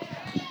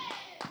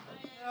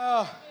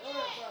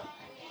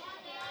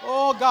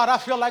 Oh, God, I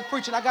feel like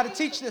preaching. I got to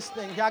teach this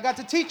thing. I got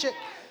to teach it,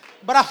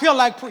 but I feel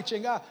like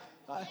preaching.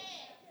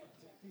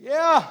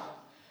 Yeah.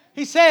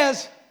 He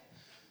says,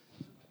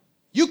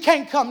 you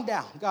can't come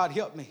down. God,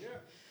 help me.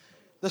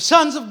 The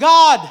sons of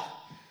God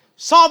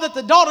saw that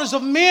the daughters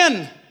of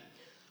men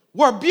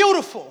were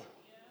beautiful.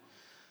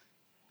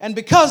 And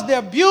because of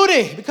their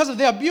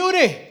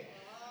beauty,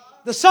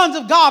 the sons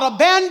of God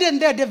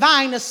abandoned their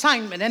divine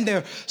assignment and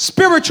their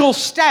spiritual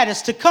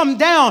status to come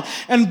down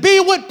and be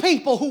with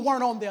people who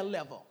weren't on their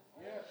level.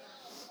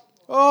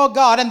 Oh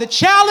God, and the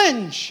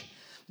challenge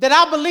that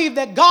I believe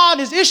that God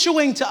is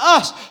issuing to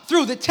us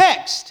through the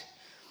text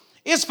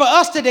is for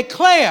us to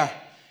declare,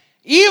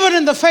 even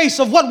in the face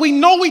of what we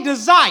know we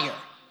desire,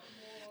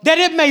 that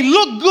it may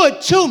look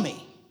good to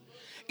me.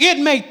 It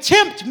may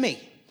tempt me.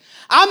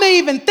 I may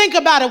even think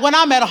about it when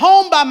I'm at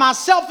home by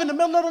myself in the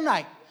middle of the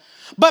night.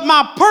 But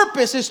my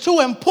purpose is too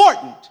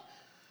important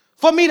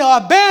for me to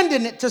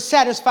abandon it to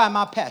satisfy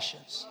my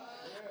passions.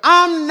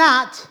 I'm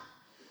not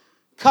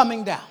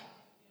coming down.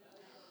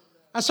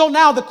 And so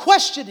now the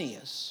question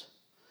is,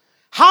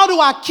 how do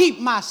I keep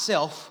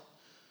myself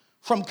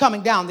from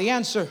coming down? The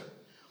answer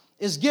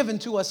is given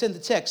to us in the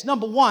text.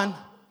 Number one,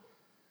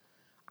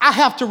 I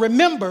have to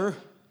remember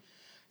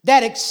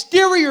that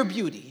exterior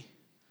beauty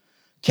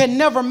can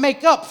never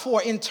make up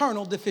for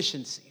internal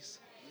deficiencies.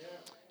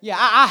 Yeah,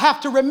 I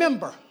have to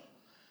remember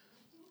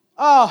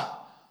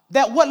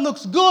that what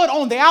looks good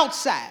on the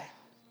outside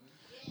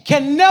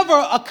can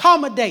never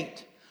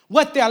accommodate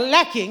what they're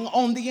lacking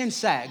on the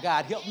inside.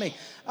 God help me.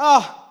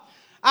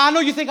 I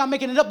know you think I'm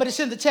making it up, but it's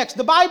in the text.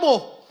 The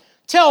Bible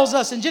tells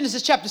us in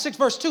Genesis chapter 6,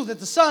 verse 2, that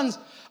the sons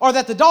or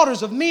that the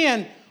daughters of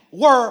men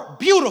were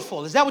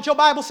beautiful. Is that what your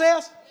Bible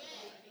says?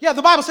 Yeah,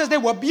 the Bible says they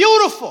were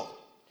beautiful.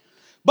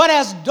 But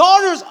as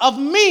daughters of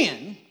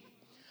men,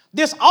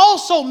 this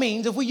also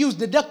means, if we use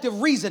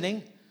deductive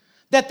reasoning,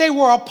 that they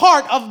were a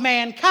part of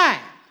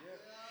mankind.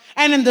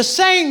 And in the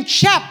same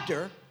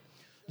chapter,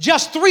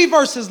 just 3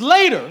 verses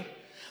later,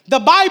 the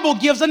Bible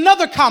gives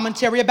another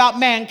commentary about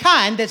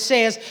mankind that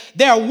says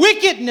their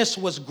wickedness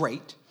was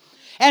great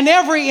and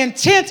every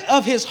intent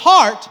of his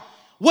heart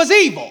was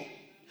evil.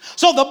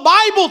 So the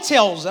Bible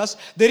tells us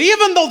that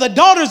even though the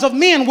daughters of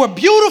men were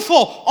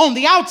beautiful on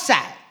the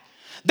outside,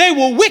 they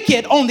were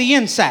wicked on the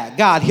inside.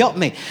 God help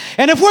me.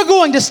 And if we're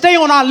going to stay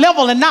on our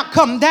level and not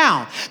come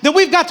down, then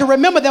we've got to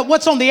remember that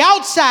what's on the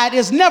outside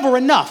is never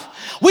enough.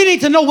 We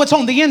need to know what's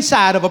on the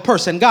inside of a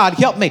person. God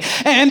help me.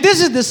 And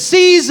this is the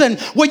season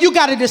where you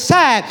got to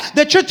decide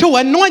that you're too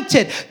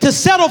anointed to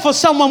settle for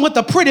someone with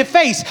a pretty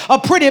face, a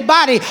pretty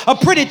body, a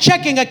pretty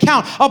checking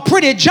account, a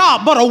pretty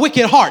job, but a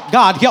wicked heart.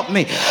 God help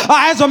me.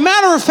 As a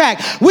matter of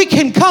fact, we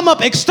can come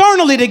up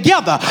externally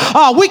together.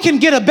 We can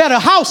get a better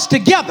house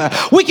together.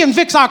 We can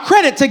fix our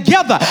credit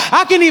together.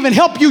 I can even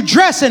help you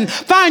dress and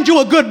find you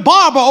a good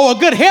barber or a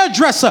good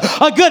hairdresser,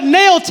 a good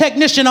nail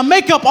technician, a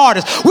makeup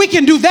artist. We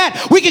can do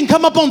that. We can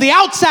come up on the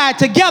outside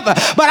together,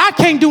 but I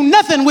can't do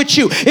nothing with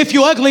you if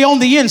you're ugly on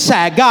the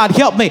inside. God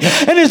help me.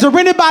 And is there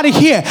anybody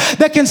here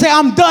that can say,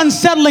 I'm done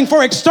settling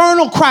for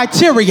external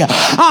criteria?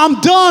 I'm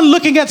done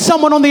looking at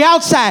someone on the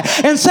outside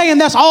and saying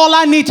that's all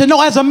I need to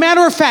know. As a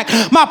matter of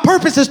fact, my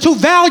purpose is too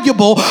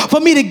valuable for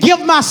me to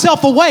give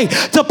myself away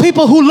to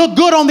people who look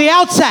good on the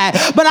outside,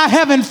 but I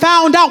haven't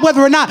found out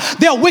whether or not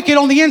they're wicked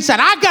on the inside.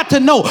 I got to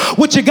know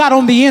what you got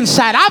on the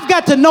inside. I've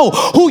got to know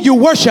who you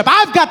worship.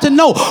 I've got to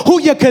know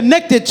who you're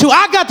connected to.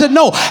 I got to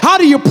know, how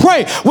do you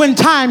pray when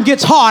time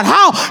gets hard?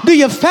 How do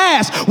you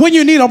fast when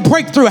you need a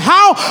breakthrough?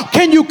 How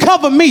can you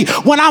cover me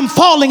when I'm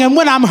falling and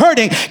when I'm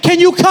hurting? Can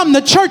you come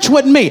to church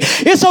with me?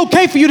 It's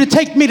okay for you to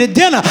take me to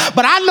dinner,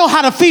 but I know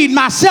how to feed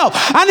myself.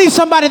 I need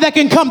somebody that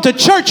can come to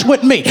church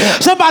with me,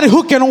 somebody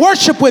who can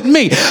worship with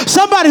me,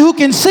 somebody who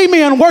can see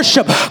me in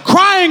worship,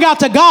 crying out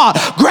to God,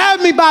 grab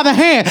me by the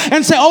hand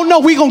and say, oh no,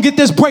 we're going to get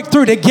this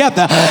breakthrough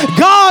together.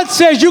 God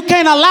says you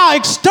can't allow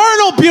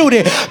external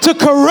beauty to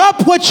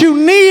corrupt what you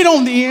need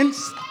on the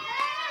inside.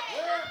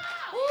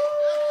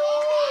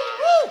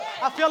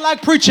 I feel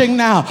like preaching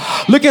now.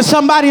 Look at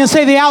somebody and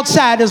say the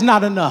outside is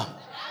not enough.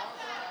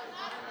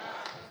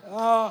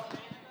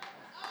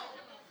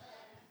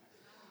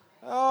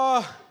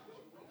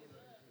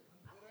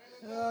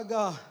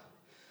 God.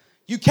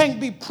 You can't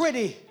be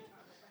pretty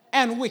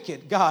and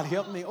wicked. God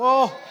help me.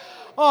 Oh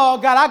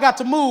God, I got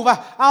to move. I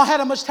don't have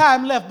that much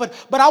time left,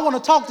 but I want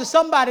to talk to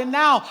somebody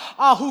now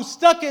who's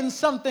stuck in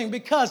something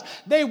because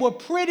they were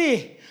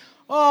pretty.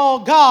 Oh,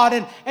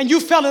 God, and you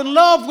fell in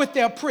love with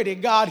their pretty.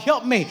 God,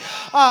 help me.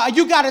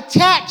 You got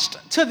attached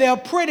to their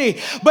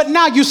pretty, but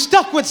now you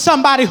stuck with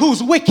somebody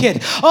who's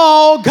wicked.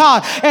 Oh,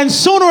 God. And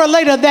sooner or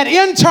later, that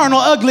internal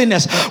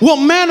ugliness will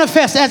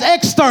manifest as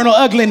external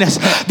ugliness.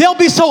 They'll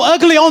be so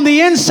ugly on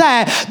the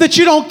inside that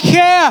you don't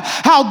care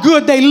how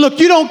good they look.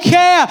 You don't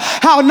care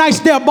how nice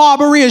their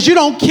barber is. You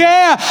don't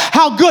care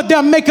how good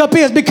their makeup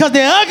is because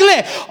they're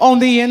ugly on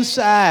the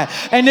inside.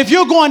 And if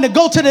you're going to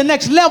go to the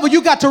next level,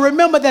 you got to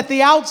remember that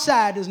the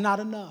outside is not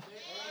enough.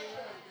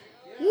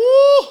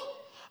 Woo!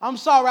 I'm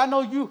sorry. I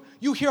know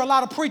you hear a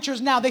lot of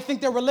preachers now. They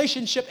think they're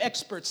relationship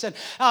experts, and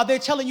they're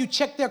telling you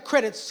check their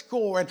credit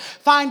score and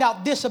find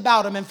out this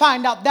about them and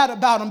find out that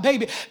about them.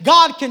 Baby,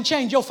 God can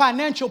change your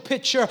financial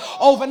picture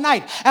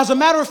overnight. As a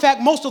matter of fact,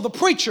 most of the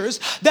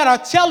preachers that are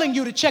telling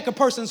you to check a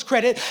person's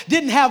credit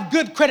didn't have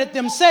good credit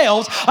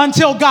themselves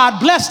until God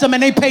blessed them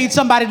and they paid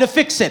somebody to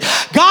fix it.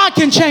 God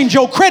can change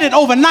your credit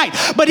overnight,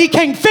 but he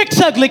can't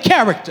fix ugly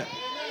character.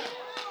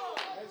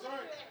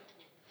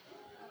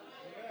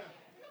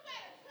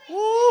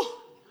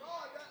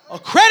 A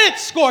credit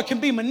score can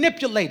be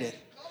manipulated,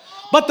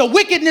 but the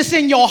wickedness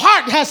in your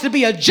heart has to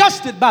be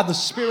adjusted by the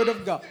Spirit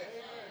of God.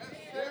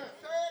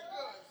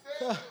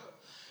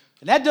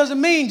 And that doesn't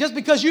mean just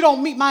because you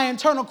don't meet my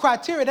internal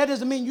criteria, that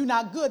doesn't mean you're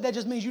not good. That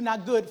just means you're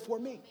not good for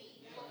me.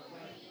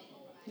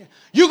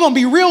 You're going to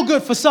be real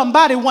good for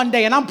somebody one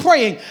day, and I'm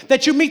praying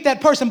that you meet that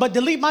person, but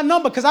delete my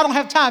number because I don't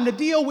have time to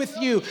deal with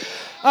you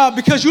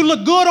because you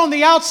look good on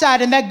the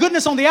outside, and that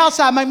goodness on the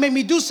outside might make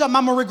me do something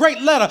I'm going to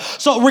regret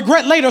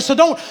later. So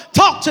don't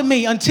talk to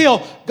me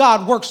until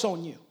God works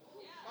on you.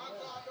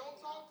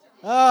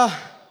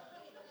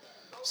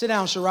 Sit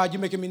down, Sherrod. You're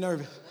making me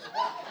nervous.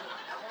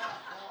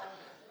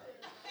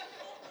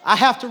 I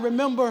have to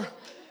remember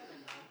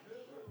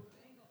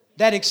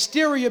that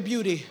exterior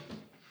beauty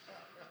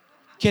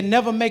can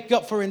never make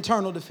up for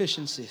internal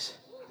deficiencies.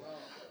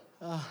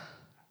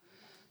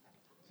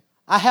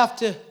 I have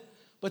to,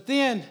 but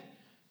then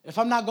if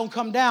I'm not going to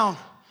come down,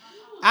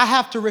 I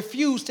have to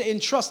refuse to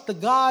entrust the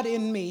God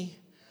in me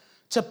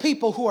to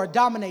people who are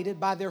dominated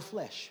by their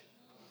flesh.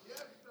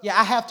 Yeah,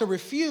 I have to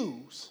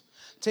refuse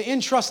to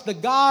entrust the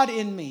God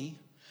in me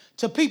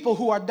to people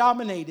who are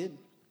dominated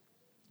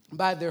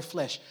by their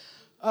flesh.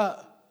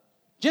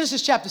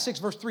 Genesis chapter 6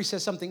 verse 3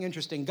 says something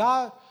interesting.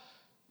 God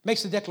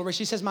makes the declaration.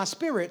 He says, my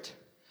spirit,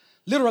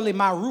 literally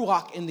my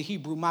ruach in the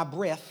Hebrew, my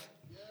breath,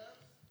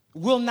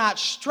 will not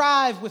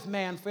strive with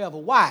man forever.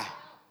 Why?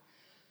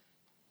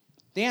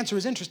 The answer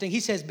is interesting. He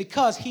says,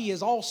 because he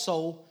is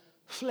also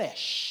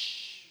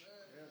flesh.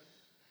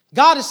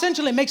 God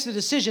essentially makes the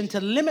decision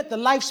to limit the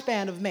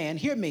lifespan of man,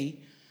 hear me,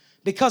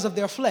 because of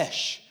their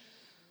flesh.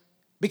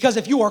 Because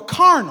if you are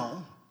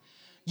carnal,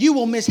 you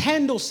will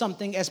mishandle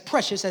something as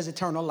precious as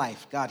eternal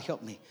life. God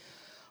help me.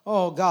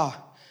 Oh, God.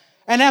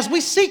 And as we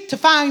seek to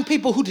find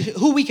people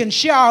who we can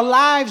share our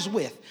lives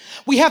with,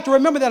 we have to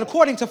remember that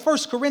according to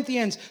 1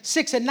 Corinthians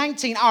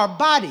 6:19, our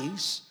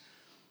bodies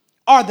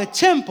are the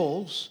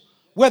temples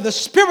where the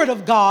Spirit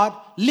of God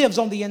lives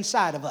on the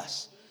inside of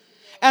us.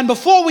 And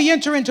before we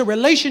enter into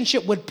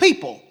relationship with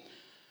people,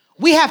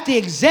 we have to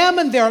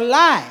examine their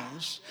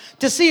lives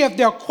to see if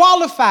they're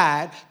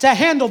qualified to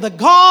handle the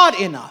God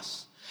in us.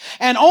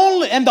 And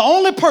the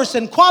only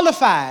person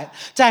qualified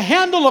to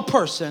handle a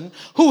person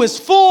who is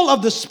full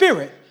of the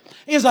Spirit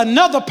is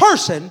another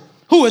person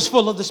who is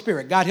full of the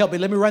Spirit. God help me.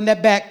 Let me run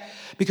that back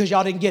because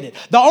y'all didn't get it.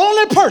 The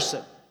only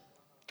person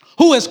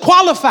who is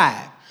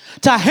qualified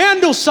to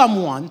handle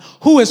someone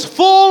who is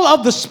full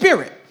of the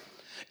Spirit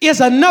is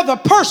another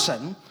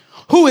person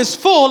who is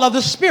full of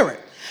the Spirit.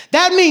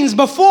 That means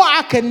before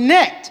I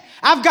connect,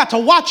 I've got to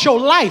watch your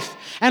life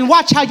and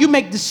watch how you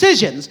make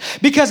decisions,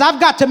 because I've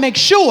got to make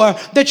sure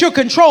that you're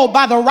controlled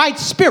by the right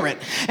spirit.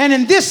 And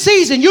in this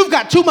season, you've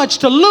got too much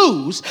to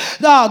lose.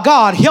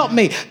 God help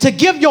me to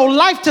give your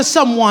life to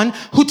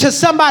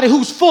somebody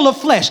who's full of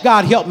flesh.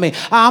 God help me.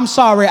 I'm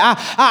sorry.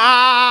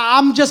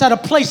 I'm just at a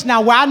place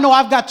now where I know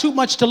I've got too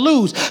much to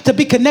lose to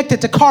be connected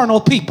to carnal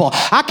people.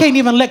 I can't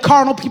even let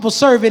carnal people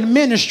serve in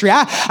ministry.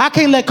 I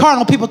can't let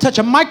carnal people touch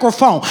a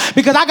microphone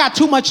because I got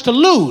too much to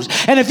lose.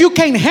 And if you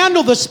can't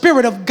handle the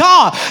Spirit of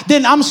God,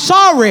 then I'm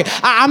sorry.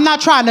 I'm not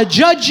trying to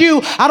judge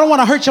you. I don't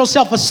want to hurt your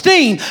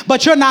self-esteem,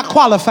 but you're not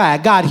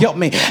qualified. God help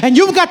me. And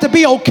you've got to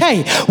be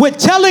okay with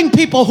telling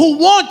people who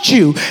want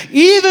you,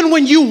 even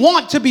when you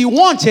want to be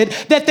wanted,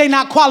 that they're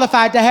not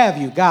qualified to have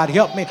you. God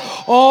help me.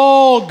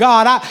 Oh,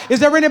 God. Is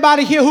there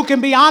anybody here who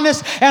can be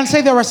honest and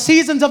say there are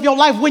seasons of your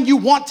life when you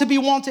want to be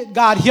wanted?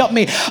 God help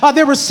me.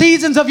 There are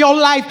seasons of your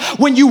life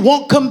when you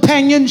want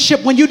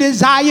companionship, when you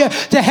desire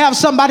to have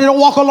somebody to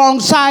walk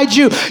alongside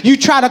you. You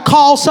try to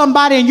call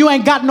somebody and you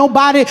ain't got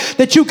nobody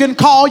that you can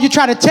call. You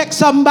try to text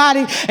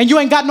somebody and you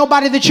ain't got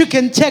nobody that you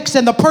can text,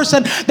 and the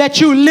person that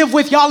you live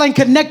with, y'all ain't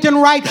connecting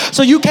right,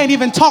 so you can't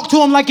even talk to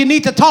them like you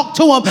need to talk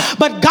to them.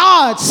 But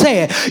God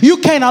said you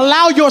can't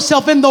allow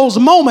yourself in those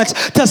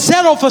moments to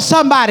settle for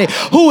somebody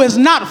who is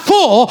not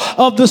full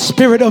of the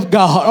Spirit of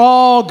God.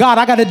 Oh, God,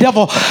 I got a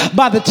devil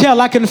by the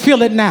tail. I can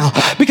feel it now,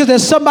 because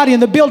there's somebody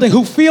in the building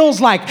who feels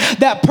like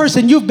that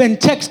person you've been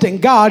texting,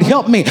 God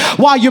help me,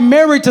 while you're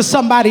married to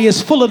somebody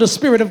is full of the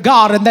Spirit of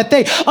God, and that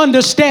they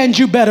understand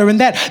you better and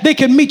that they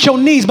can meet your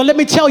needs. But let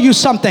me tell you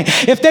something.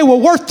 If they were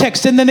worth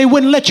texting, then they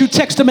wouldn't let you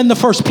text them in the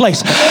first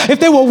place. If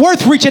they were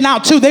worth reaching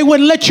out to, they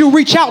wouldn't let you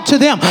reach out to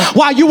them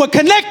while you were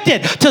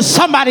connected to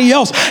somebody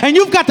else. And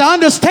you've got to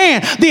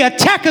understand the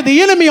attack of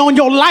the enemy on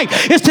your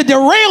life is to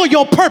derail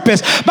your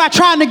purpose by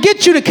trying to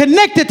get you to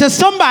connect it to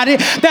somebody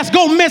that's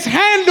going to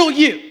mishandle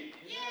you.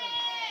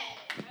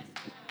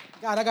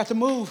 God, I got to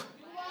move.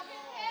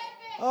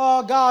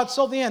 Oh, God,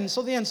 so then,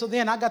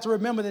 I got to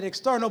remember that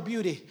external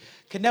beauty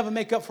can never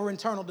make up for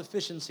internal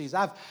deficiencies.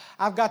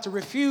 I've got to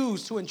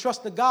refuse to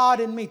entrust the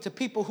God in me to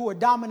people who are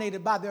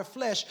dominated by their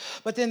flesh.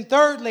 But then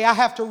thirdly, I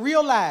have to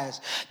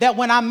realize that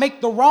when I make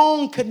the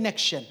wrong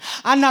connection,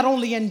 I not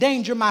only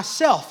endanger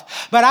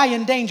myself, but I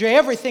endanger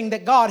everything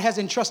that God has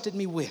entrusted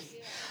me with.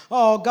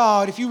 Oh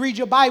God, if you read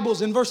your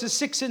Bibles in verses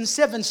 6 and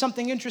 7,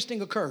 something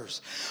interesting occurs.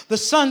 The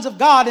sons of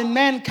God and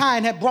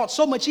mankind have brought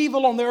so much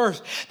evil on the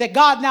earth that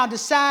God now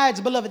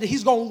decides, beloved, that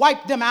he's going to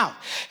wipe them out.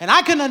 And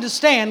I can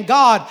understand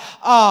God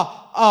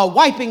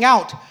wiping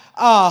out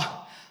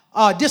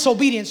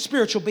disobedient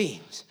spiritual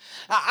beings.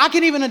 I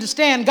can even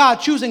understand God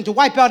choosing to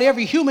wipe out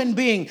every human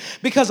being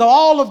because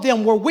all of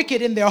them were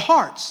wicked in their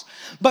hearts.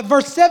 But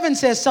verse 7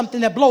 says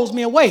something that blows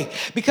me away,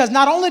 because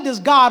not only does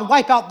God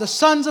wipe out the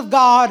sons of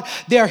God,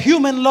 their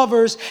human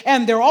lovers,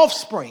 and their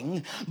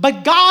offspring,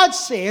 but God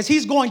says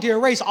he's going to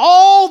erase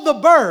all the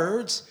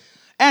birds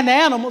and the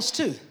animals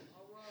too.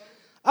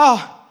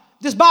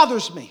 This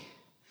bothers me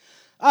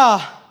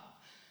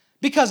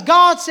because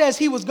God says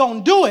he was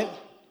going to do it,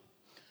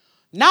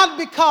 not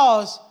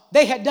because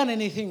they had done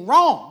anything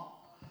wrong,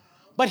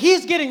 but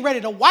he's getting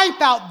ready to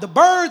wipe out the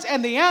birds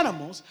and the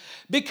animals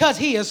because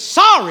he is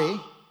sorry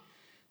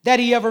that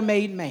he ever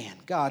made man.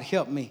 God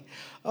help me.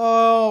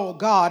 Oh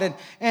God.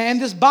 And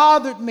this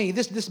bothered me.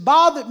 This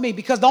bothered me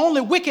because the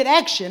only wicked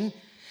action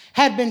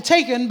had been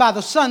taken by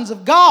the sons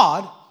of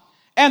God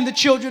and the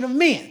children of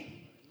men.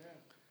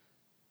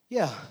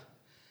 Yeah.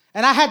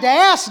 And I had to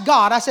ask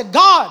God, I said,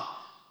 God,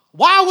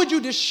 why would you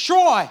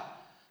destroy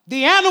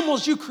the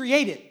animals you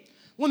created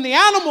when the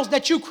animals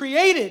that you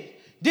created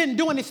didn't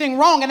do anything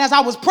wrong? And as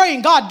I was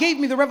praying, God gave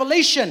me the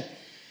revelation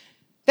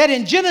that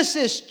in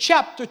Genesis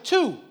chapter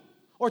 2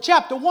 or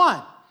chapter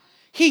 1,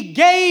 he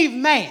gave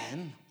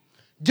man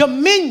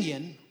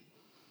dominion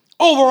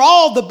over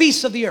all the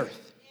beasts of the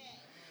earth.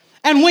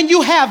 And when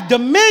you have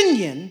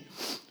dominion,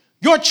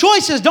 your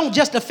choices don't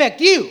just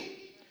affect you.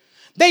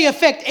 They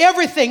affect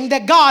everything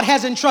that God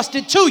has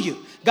entrusted to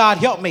you. God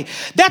help me.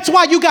 That's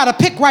why you got to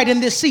pick right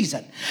in this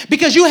season,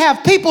 because you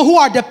have people who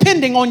are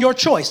depending on your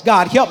choice.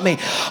 God help me.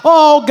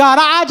 Oh God,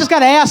 I just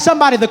got to ask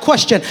somebody the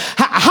question.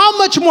 How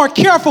much more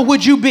careful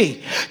would you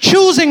be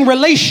choosing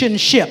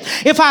relationship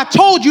if I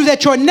told you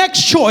that your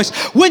next choice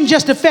wouldn't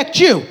just affect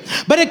you,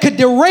 but it could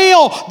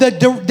derail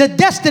the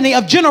destiny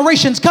of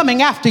generations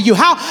coming after you?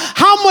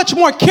 How much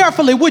more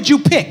carefully would you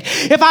pick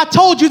if I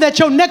told you that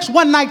your next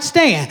one night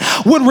stand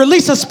would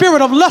release a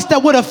spirit of lust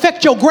that would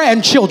affect your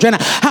grandchildren?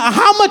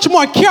 How much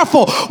more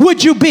careful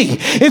would you be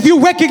if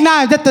you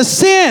recognize that the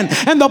sin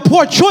and the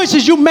poor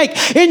choices you make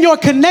in your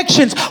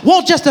connections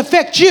won't just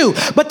affect you,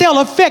 but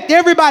they'll affect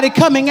everybody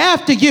coming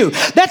after you?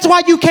 That's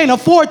why you can't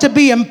afford to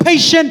be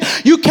impatient,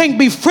 you can't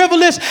be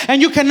frivolous,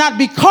 and you cannot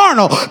be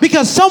carnal,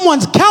 because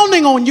someone's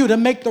counting on you to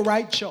make the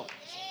right choice.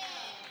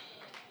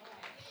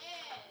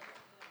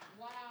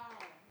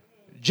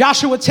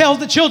 Joshua tells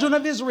the children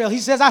of Israel, he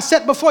says, I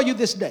set before you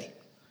this day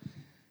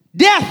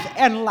death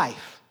and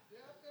life,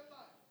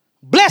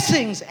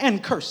 blessings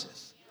and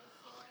curses.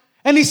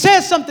 And he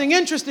says something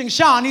interesting,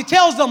 Sean. He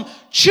tells them,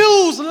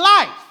 choose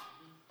life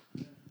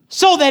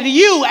so that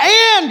you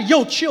and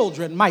your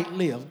children might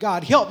live.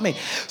 God help me.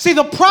 See,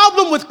 the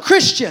problem with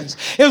Christians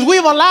is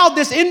we've allowed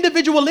this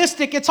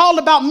individualistic, it's all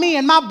about me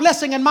and my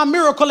blessing and my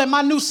miracle and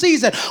my new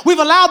season. We've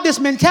allowed this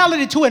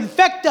mentality to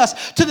infect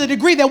us to the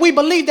degree that we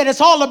believe that it's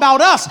all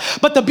about us.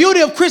 But the beauty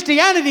of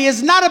Christianity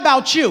is not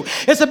about you.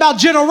 It's about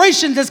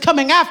generations that's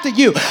coming after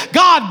you.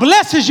 God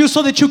blesses you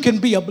so that you can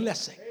be a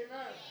blessing.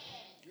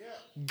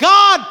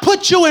 God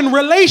put you in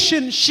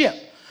relationship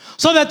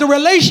so that the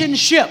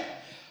relationship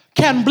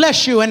can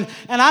bless you. And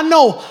I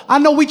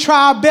know we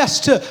try our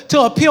best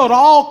to appeal to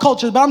all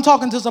cultures, but I'm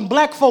talking to some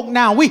black folk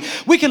now. We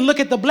can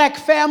look at the black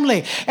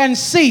family and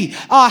see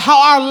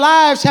how our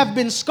lives have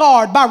been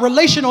scarred by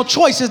relational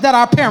choices that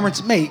our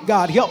parents made.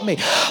 God help me.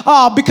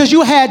 Because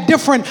you had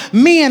different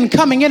men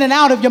coming in and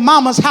out of your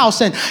mama's house,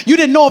 and you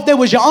didn't know if they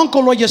was your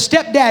uncle or your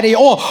stepdaddy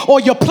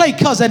or your play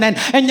cousin.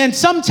 And then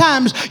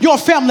sometimes your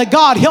family,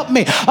 God help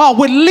me,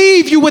 would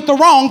leave you with the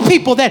wrong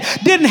people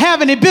that didn't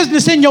have any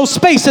business in your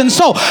space. And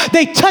so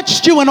they touched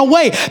you in a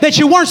way that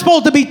you weren't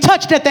supposed to be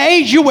touched at the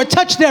age you were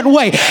touched that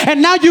way. And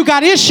now you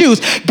got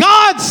issues.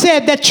 God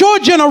said that your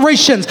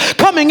generations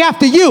coming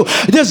after you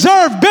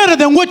deserve better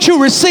than what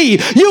you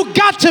receive. You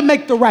got to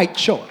make the right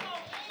choice.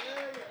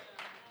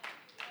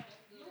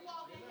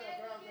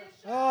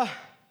 Oh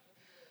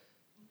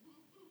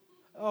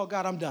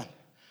God, I'm done.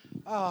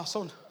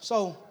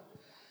 So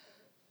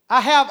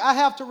I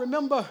have to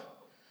remember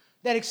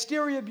that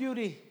exterior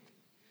beauty.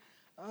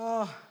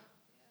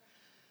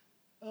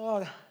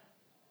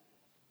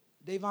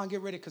 Davon, get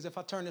ready, because if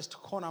I turn this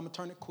corner, I'm going to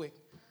turn it quick.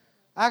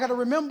 I got to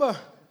remember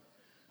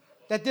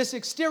that this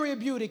exterior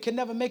beauty can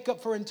never make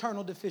up for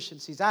internal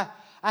deficiencies. I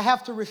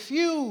have to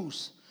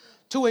refuse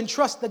to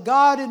entrust the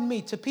God in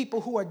me to people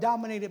who are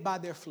dominated by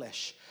their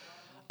flesh.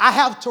 I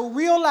have to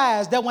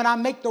realize that when I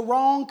make the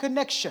wrong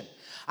connection,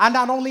 I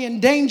not only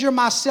endanger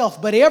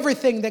myself, but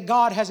everything that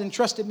God has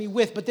entrusted me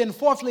with. But then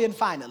fourthly and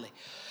finally,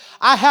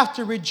 I have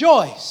to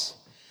rejoice,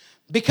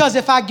 because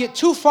if I get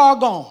too far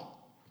gone,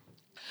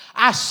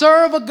 I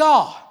serve a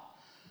God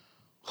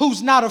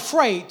who's not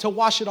afraid to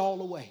wash it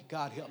all away.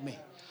 God help me.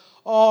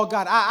 Oh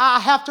God, I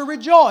have to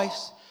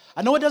rejoice.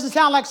 I know it doesn't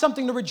sound like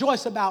something to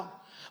rejoice about,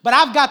 but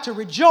I've got to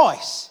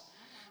rejoice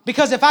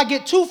Because if I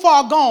get too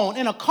far gone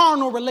in a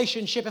carnal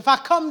relationship, if I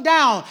come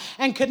down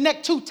and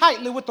connect too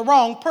tightly with the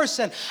wrong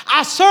person,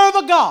 I serve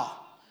a God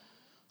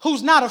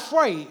who's not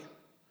afraid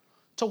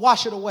to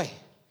wash it away.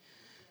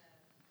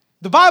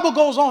 The Bible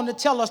goes on to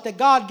tell us that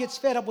God gets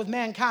fed up with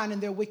mankind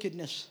and their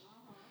wickedness.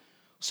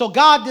 So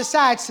God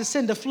decides to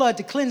send a flood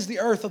to cleanse the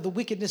earth of the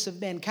wickedness of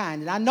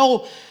mankind. And I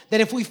know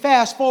that if we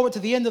fast forward to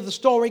the end of the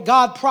story,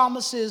 God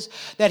promises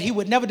that he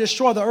would never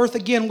destroy the earth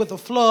again with a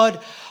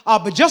flood.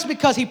 But just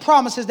because he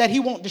promises that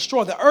he won't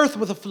destroy the earth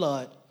with a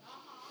flood,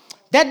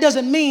 that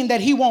doesn't mean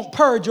that he won't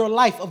purge your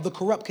life of the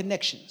corrupt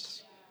connections.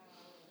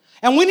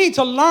 And we need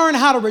to learn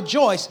how to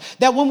rejoice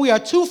that when we are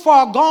too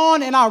far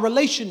gone in our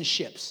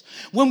relationships,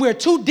 when we're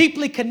too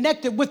deeply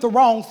connected with the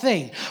wrong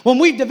thing, when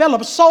we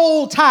develop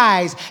soul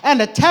ties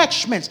and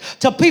attachments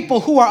to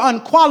people who are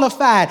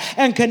unqualified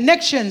and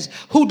connections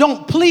who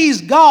don't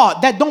please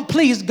God,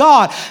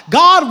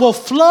 God will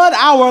flood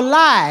our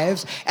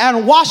lives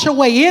and wash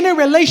away any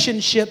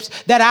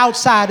relationships that are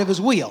outside of his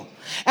will.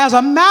 As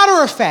a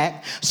matter of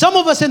fact, some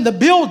of us in the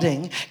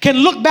building can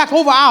look back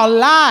over our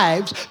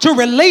lives to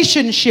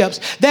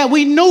relationships that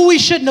we knew we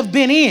shouldn't have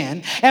been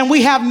in, and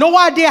we have no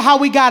idea how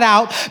we got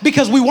out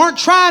because we weren't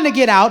trying to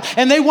get out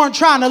and they weren't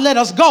trying to let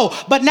us go,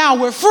 but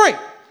now we're free.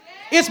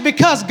 It's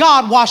because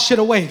God washed it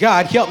away.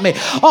 God help me.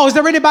 Oh, is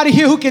there anybody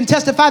here who can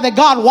testify that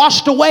God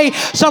washed away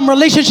some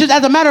relationships?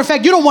 As a matter of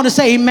fact, you don't want to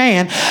say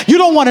amen. You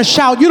don't want to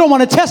shout. You don't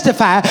want to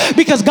testify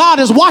because God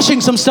is washing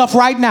some stuff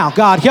right now.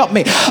 God help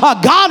me.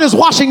 God is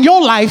washing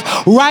your life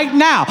right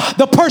now.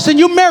 The person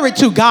you married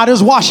to, God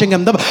is washing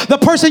them. The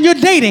person you're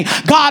dating,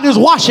 God is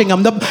washing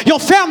them. Your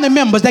family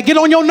members that get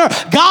on your nerve,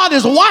 God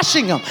is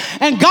washing them.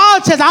 And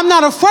God says, I'm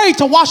not afraid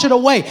to wash it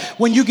away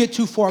when you get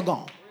too far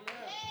gone.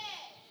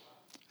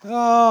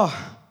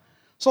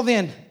 So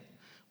then,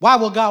 why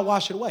will God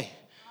wash it away?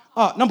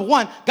 Number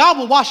one, God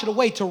will wash it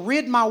away to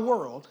rid my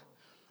world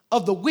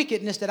of the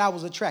wickedness that I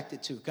was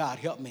attracted to. God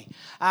help me.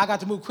 I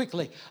got to move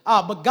quickly.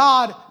 But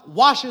God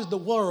washes the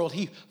world.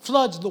 He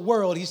floods the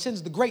world. He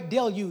sends the great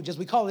deluge, as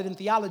we call it in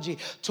theology,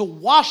 to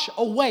wash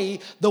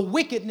away the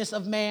wickedness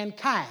of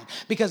mankind.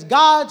 Because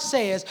God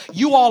says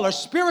you all are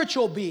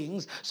spiritual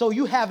beings, so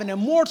you have an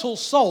immortal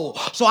soul.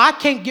 So I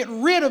can't get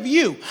rid of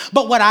you.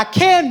 But what I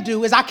can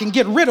do is I can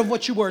get rid of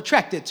what you were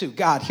attracted to.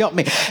 God help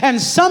me. And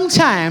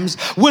sometimes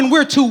when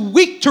we're too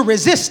weak to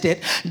resist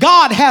it,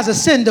 God has to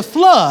send a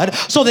flood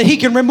so that he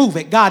can remove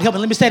it. God help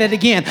me. Let me say that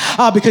again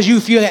because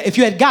if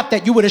you had got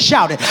that, you would have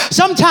shouted.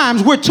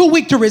 Sometimes we're too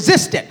weak to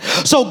resist it.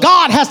 So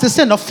God has to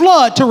send a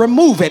flood to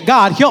remove it.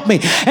 God help me.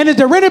 And is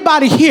there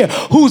anybody here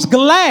who's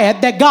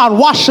glad that God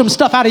washed some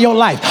stuff out of your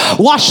life?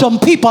 Wash some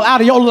people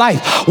out of your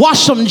life. Wash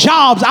some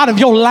jobs out of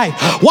your life.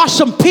 Wash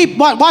some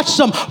people, watch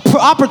some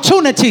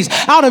opportunities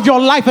out of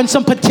your life and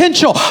some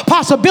potential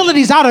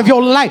possibilities out of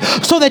your life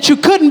so that you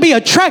couldn't be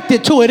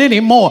attracted to it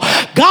anymore.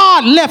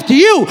 God left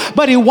you,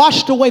 but he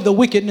washed away the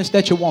wickedness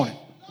that you wanted.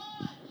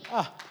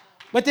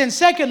 But then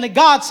secondly,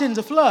 God sends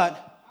a flood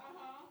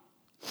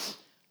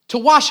to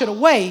wash it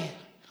away,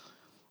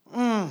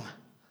 to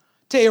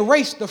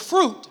erase the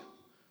fruit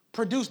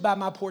produced by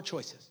my poor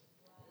choices.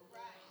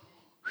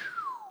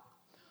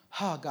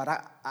 Oh, God,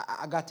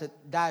 I got to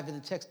dive in the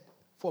text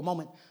for a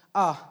moment.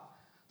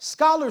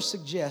 Scholars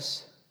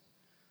suggest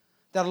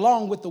that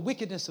along with the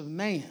wickedness of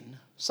man,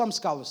 some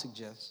scholars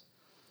suggest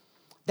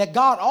that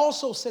God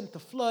also sent the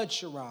flood,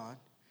 Sharon,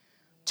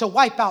 to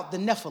wipe out the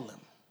Nephilim.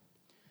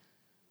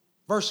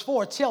 Verse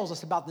 4 tells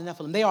us about the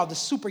Nephilim. They are the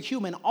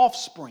superhuman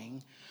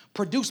offspring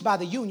produced by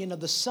the union of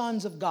the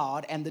sons of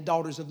God and the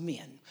daughters of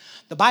men.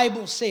 The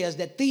Bible says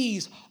that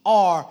these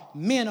are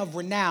men of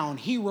renown,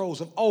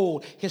 heroes of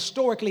old.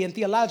 Historically and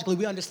theologically,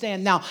 we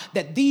understand now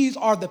that these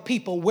are the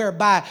people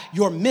whereby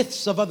your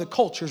myths of other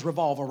cultures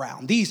revolve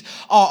around. These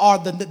are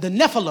the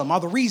Nephilim are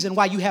the reason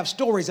why you have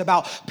stories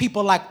about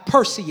people like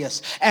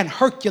Perseus and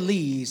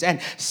Hercules and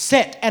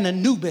Set and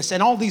Anubis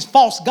and all these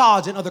false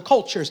gods in other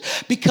cultures,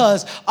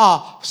 because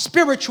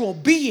spiritual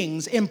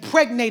beings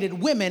impregnated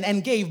women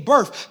and gave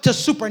birth to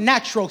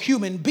supernatural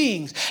human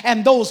beings.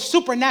 And those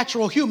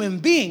supernatural human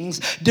beings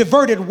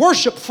diverted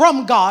worship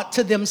from God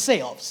to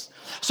themselves.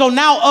 So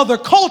now other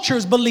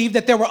cultures believe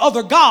that there were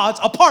other gods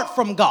apart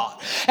from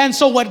God. And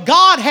so what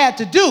God had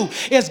to do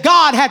is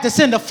God had to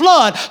send a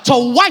flood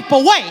to wipe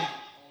away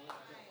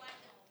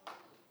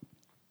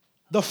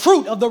the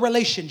fruit of the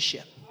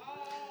relationship,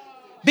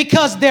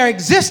 because their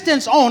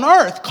existence on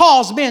earth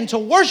caused men to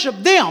worship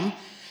them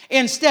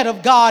instead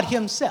of God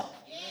himself.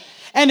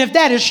 And if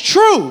that is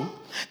true,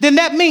 then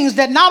that means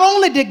that not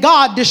only did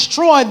God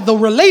destroy the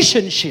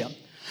relationship,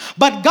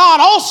 but God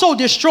also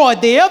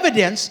destroyed the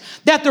evidence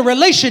that the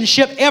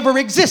relationship ever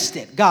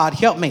existed. God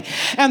help me.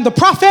 And the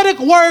prophetic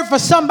word for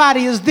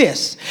somebody is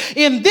this.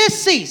 In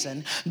this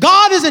season,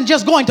 God isn't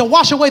just going to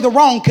wash away the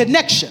wrong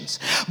connections,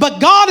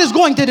 but God is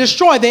going to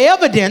destroy the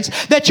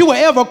evidence that you were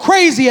ever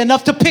crazy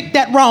enough to pick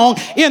that wrong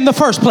in the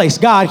first place.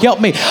 God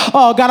help me.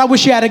 Oh, God, I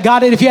wish you had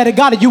got it. If you had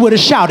got it, you would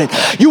have shouted.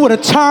 You would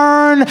have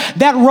turned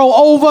that row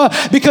over,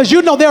 because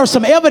you know there was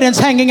some evidence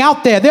hanging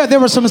out there. There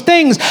were some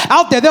things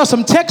out there. There were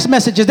some text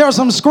messages. There were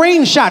some screenshots.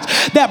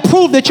 screenshots that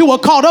prove that you were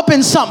caught up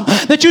in something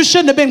that you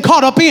shouldn't have been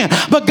caught up in.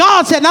 But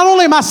God said, not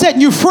only am I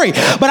setting you free,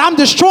 but I'm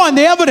destroying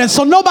the evidence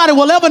so nobody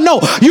will ever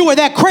know you were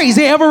that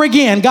crazy ever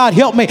again. God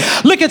help me.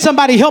 Look at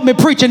somebody, help me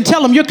preach, and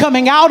tell them you're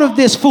coming out of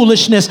this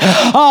foolishness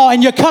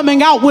and you're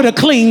coming out with a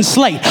clean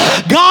slate.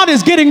 God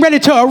is getting ready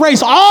to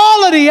erase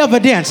all of the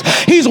evidence.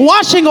 He's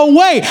washing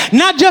away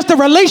not just the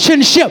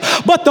relationship,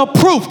 but the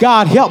proof.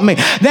 God help me.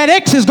 That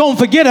ex is going to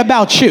forget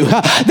about you.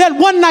 That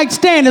one night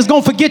stand is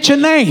going to forget your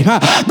name.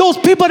 Those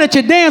people that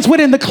you dance with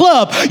in the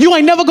club, you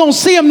ain't never going to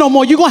see them no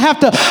more. You're going to have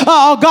to,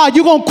 God,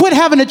 you're going to quit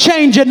having to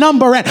change your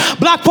number and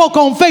block folk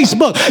on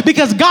Facebook,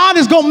 because God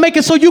is going to make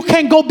it so you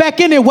can't go back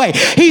anyway.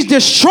 He's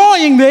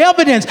destroying the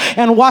evidence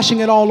and washing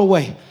it all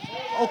away.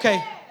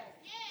 Okay.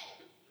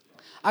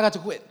 I got to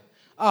quit.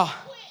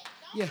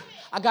 Yeah,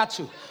 I got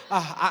to.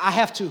 I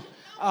have to.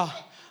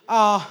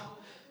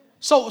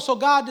 So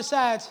God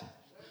decides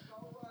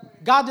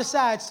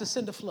to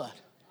send a flood.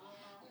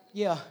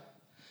 Yeah.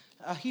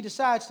 He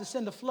decides to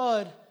send a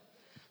flood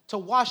to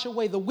wash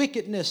away the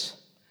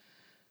wickedness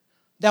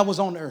that was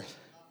on earth.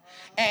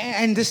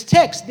 And this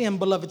text then,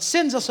 beloved,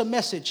 sends us a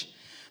message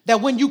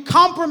that when you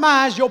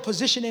compromise your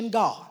position in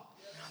God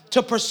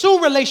to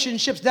pursue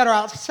relationships that are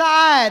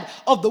outside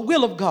of the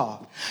will of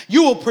God,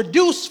 you will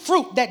produce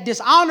fruit that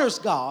dishonors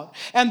God,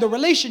 and the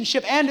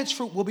relationship and its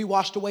fruit will be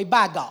washed away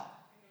by God.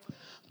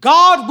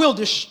 God will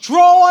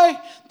destroy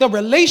the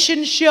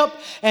relationship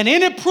and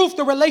any proof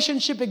the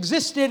relationship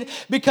existed,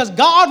 because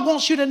God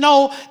wants you to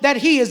know that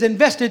He has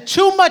invested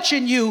too much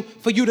in you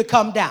for you to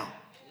come down.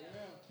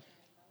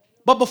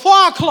 But before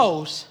I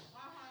close,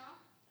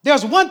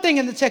 there's one thing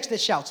in the text that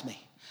shouts me.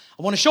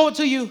 I want to show it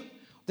to you,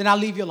 then I'll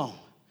leave you alone.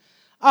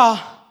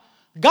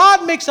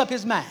 God makes up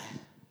His mind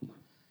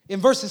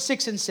in verses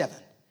 6 and 7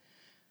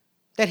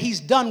 that He's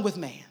done with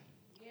man.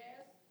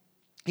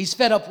 He's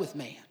fed up with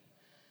man.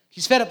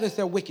 He's fed up with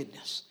their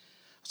wickedness.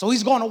 So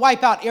He's going to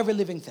wipe out every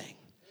living thing.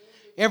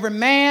 Every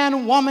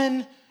man,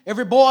 woman,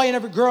 every boy and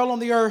every girl on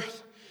the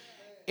earth.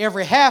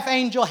 Every half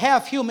angel,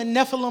 half human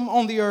Nephilim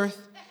on the earth.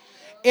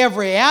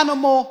 Every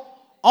animal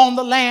on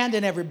the land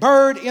and every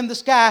bird in the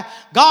sky.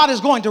 God is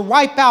going to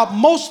wipe out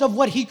most of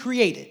what He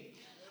created.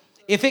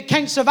 If it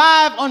can't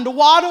survive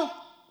underwater,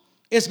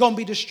 it's going to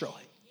be destroyed.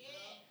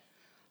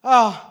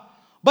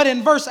 But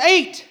in verse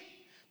 8,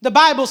 the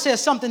Bible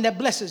says something that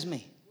blesses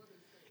me.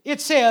 It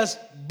says,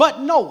 but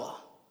Noah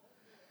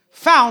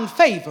found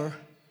favor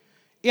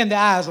in the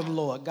eyes of the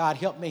Lord. God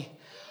help me.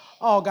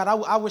 Oh, God,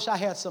 I wish I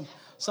had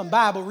some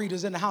Bible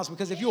readers in the house,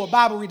 because if you were a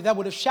Bible reader, that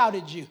would have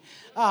shouted you.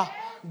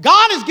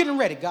 God is getting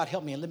ready. God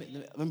help me. Let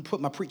me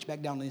put my preach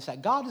back down on the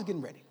inside. God is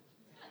getting ready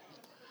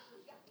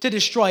to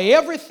destroy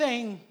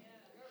everything.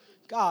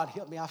 God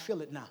help me. I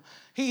feel it now.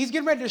 He's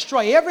getting ready to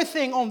destroy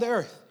everything on the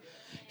earth.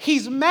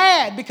 He's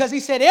mad because He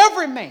said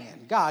every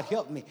man, God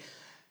help me,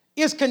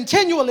 is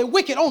continually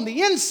wicked on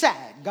the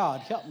inside.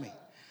 God help me.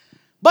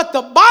 But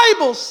the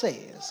Bible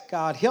says,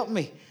 God help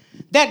me,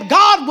 that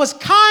God was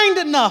kind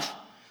enough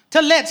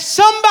to let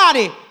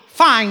somebody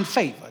find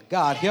favor.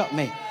 God help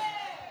me.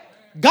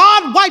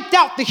 God wiped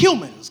out the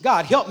humans.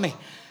 God help me.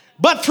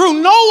 But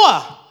through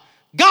Noah,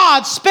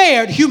 God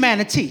spared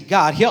humanity.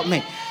 God help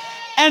me.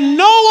 And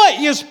Noah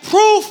is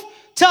proof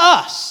to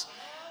us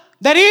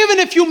that even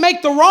if you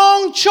make the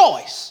wrong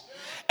choice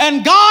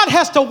and God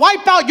has to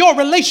wipe out your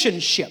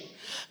relationship,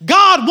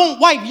 God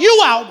won't wipe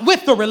you out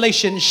with the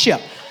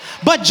relationship.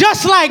 But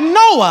just like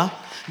Noah,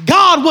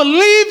 God will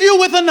leave you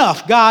with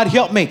enough, God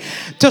help me,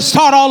 to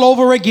start all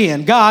over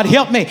again. God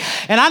help me.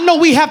 And I know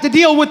we have to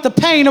deal with the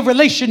pain of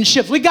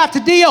relationships. We got to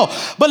deal,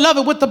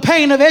 beloved, with the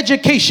pain of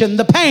education,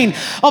 the pain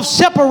of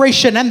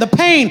separation, and the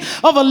pain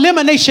of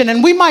elimination.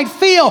 And we might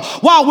feel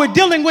while we're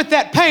dealing with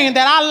that pain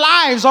that our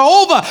lives are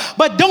over.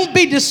 But don't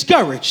be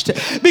discouraged,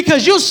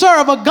 because you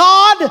serve a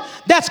God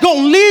that's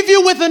going to leave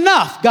you with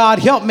enough. God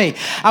help me.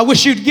 I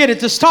wish you'd get it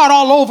to start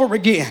all over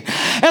again.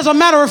 As a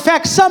matter of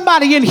fact,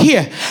 somebody in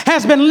here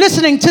has been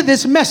listening to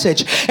this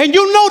message, and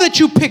you know that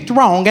you picked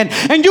wrong, and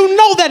you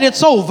know that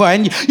it's over,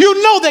 and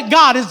you know that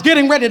God is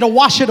getting ready to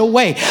wash it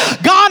away.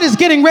 God is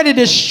getting ready to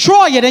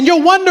destroy it, and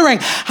you're wondering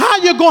how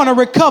you're going to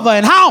recover,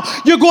 and how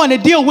you're going to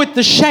deal with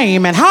the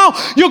shame, and how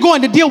you're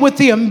going to deal with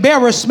the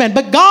embarrassment.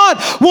 But God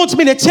wants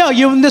me to tell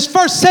you, in this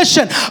first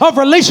session of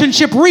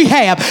relationship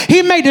rehab,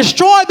 He may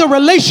destroy the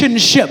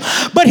relationship,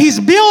 but He's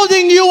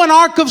building you an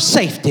ark of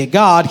safety.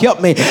 God help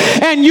me.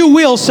 And you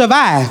will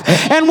survive.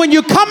 And when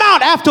you come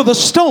out after the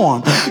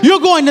storm,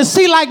 you're going to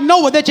see, like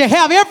Noah, that you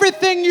have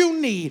everything you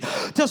need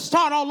to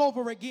start all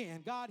over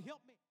again. God help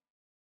me.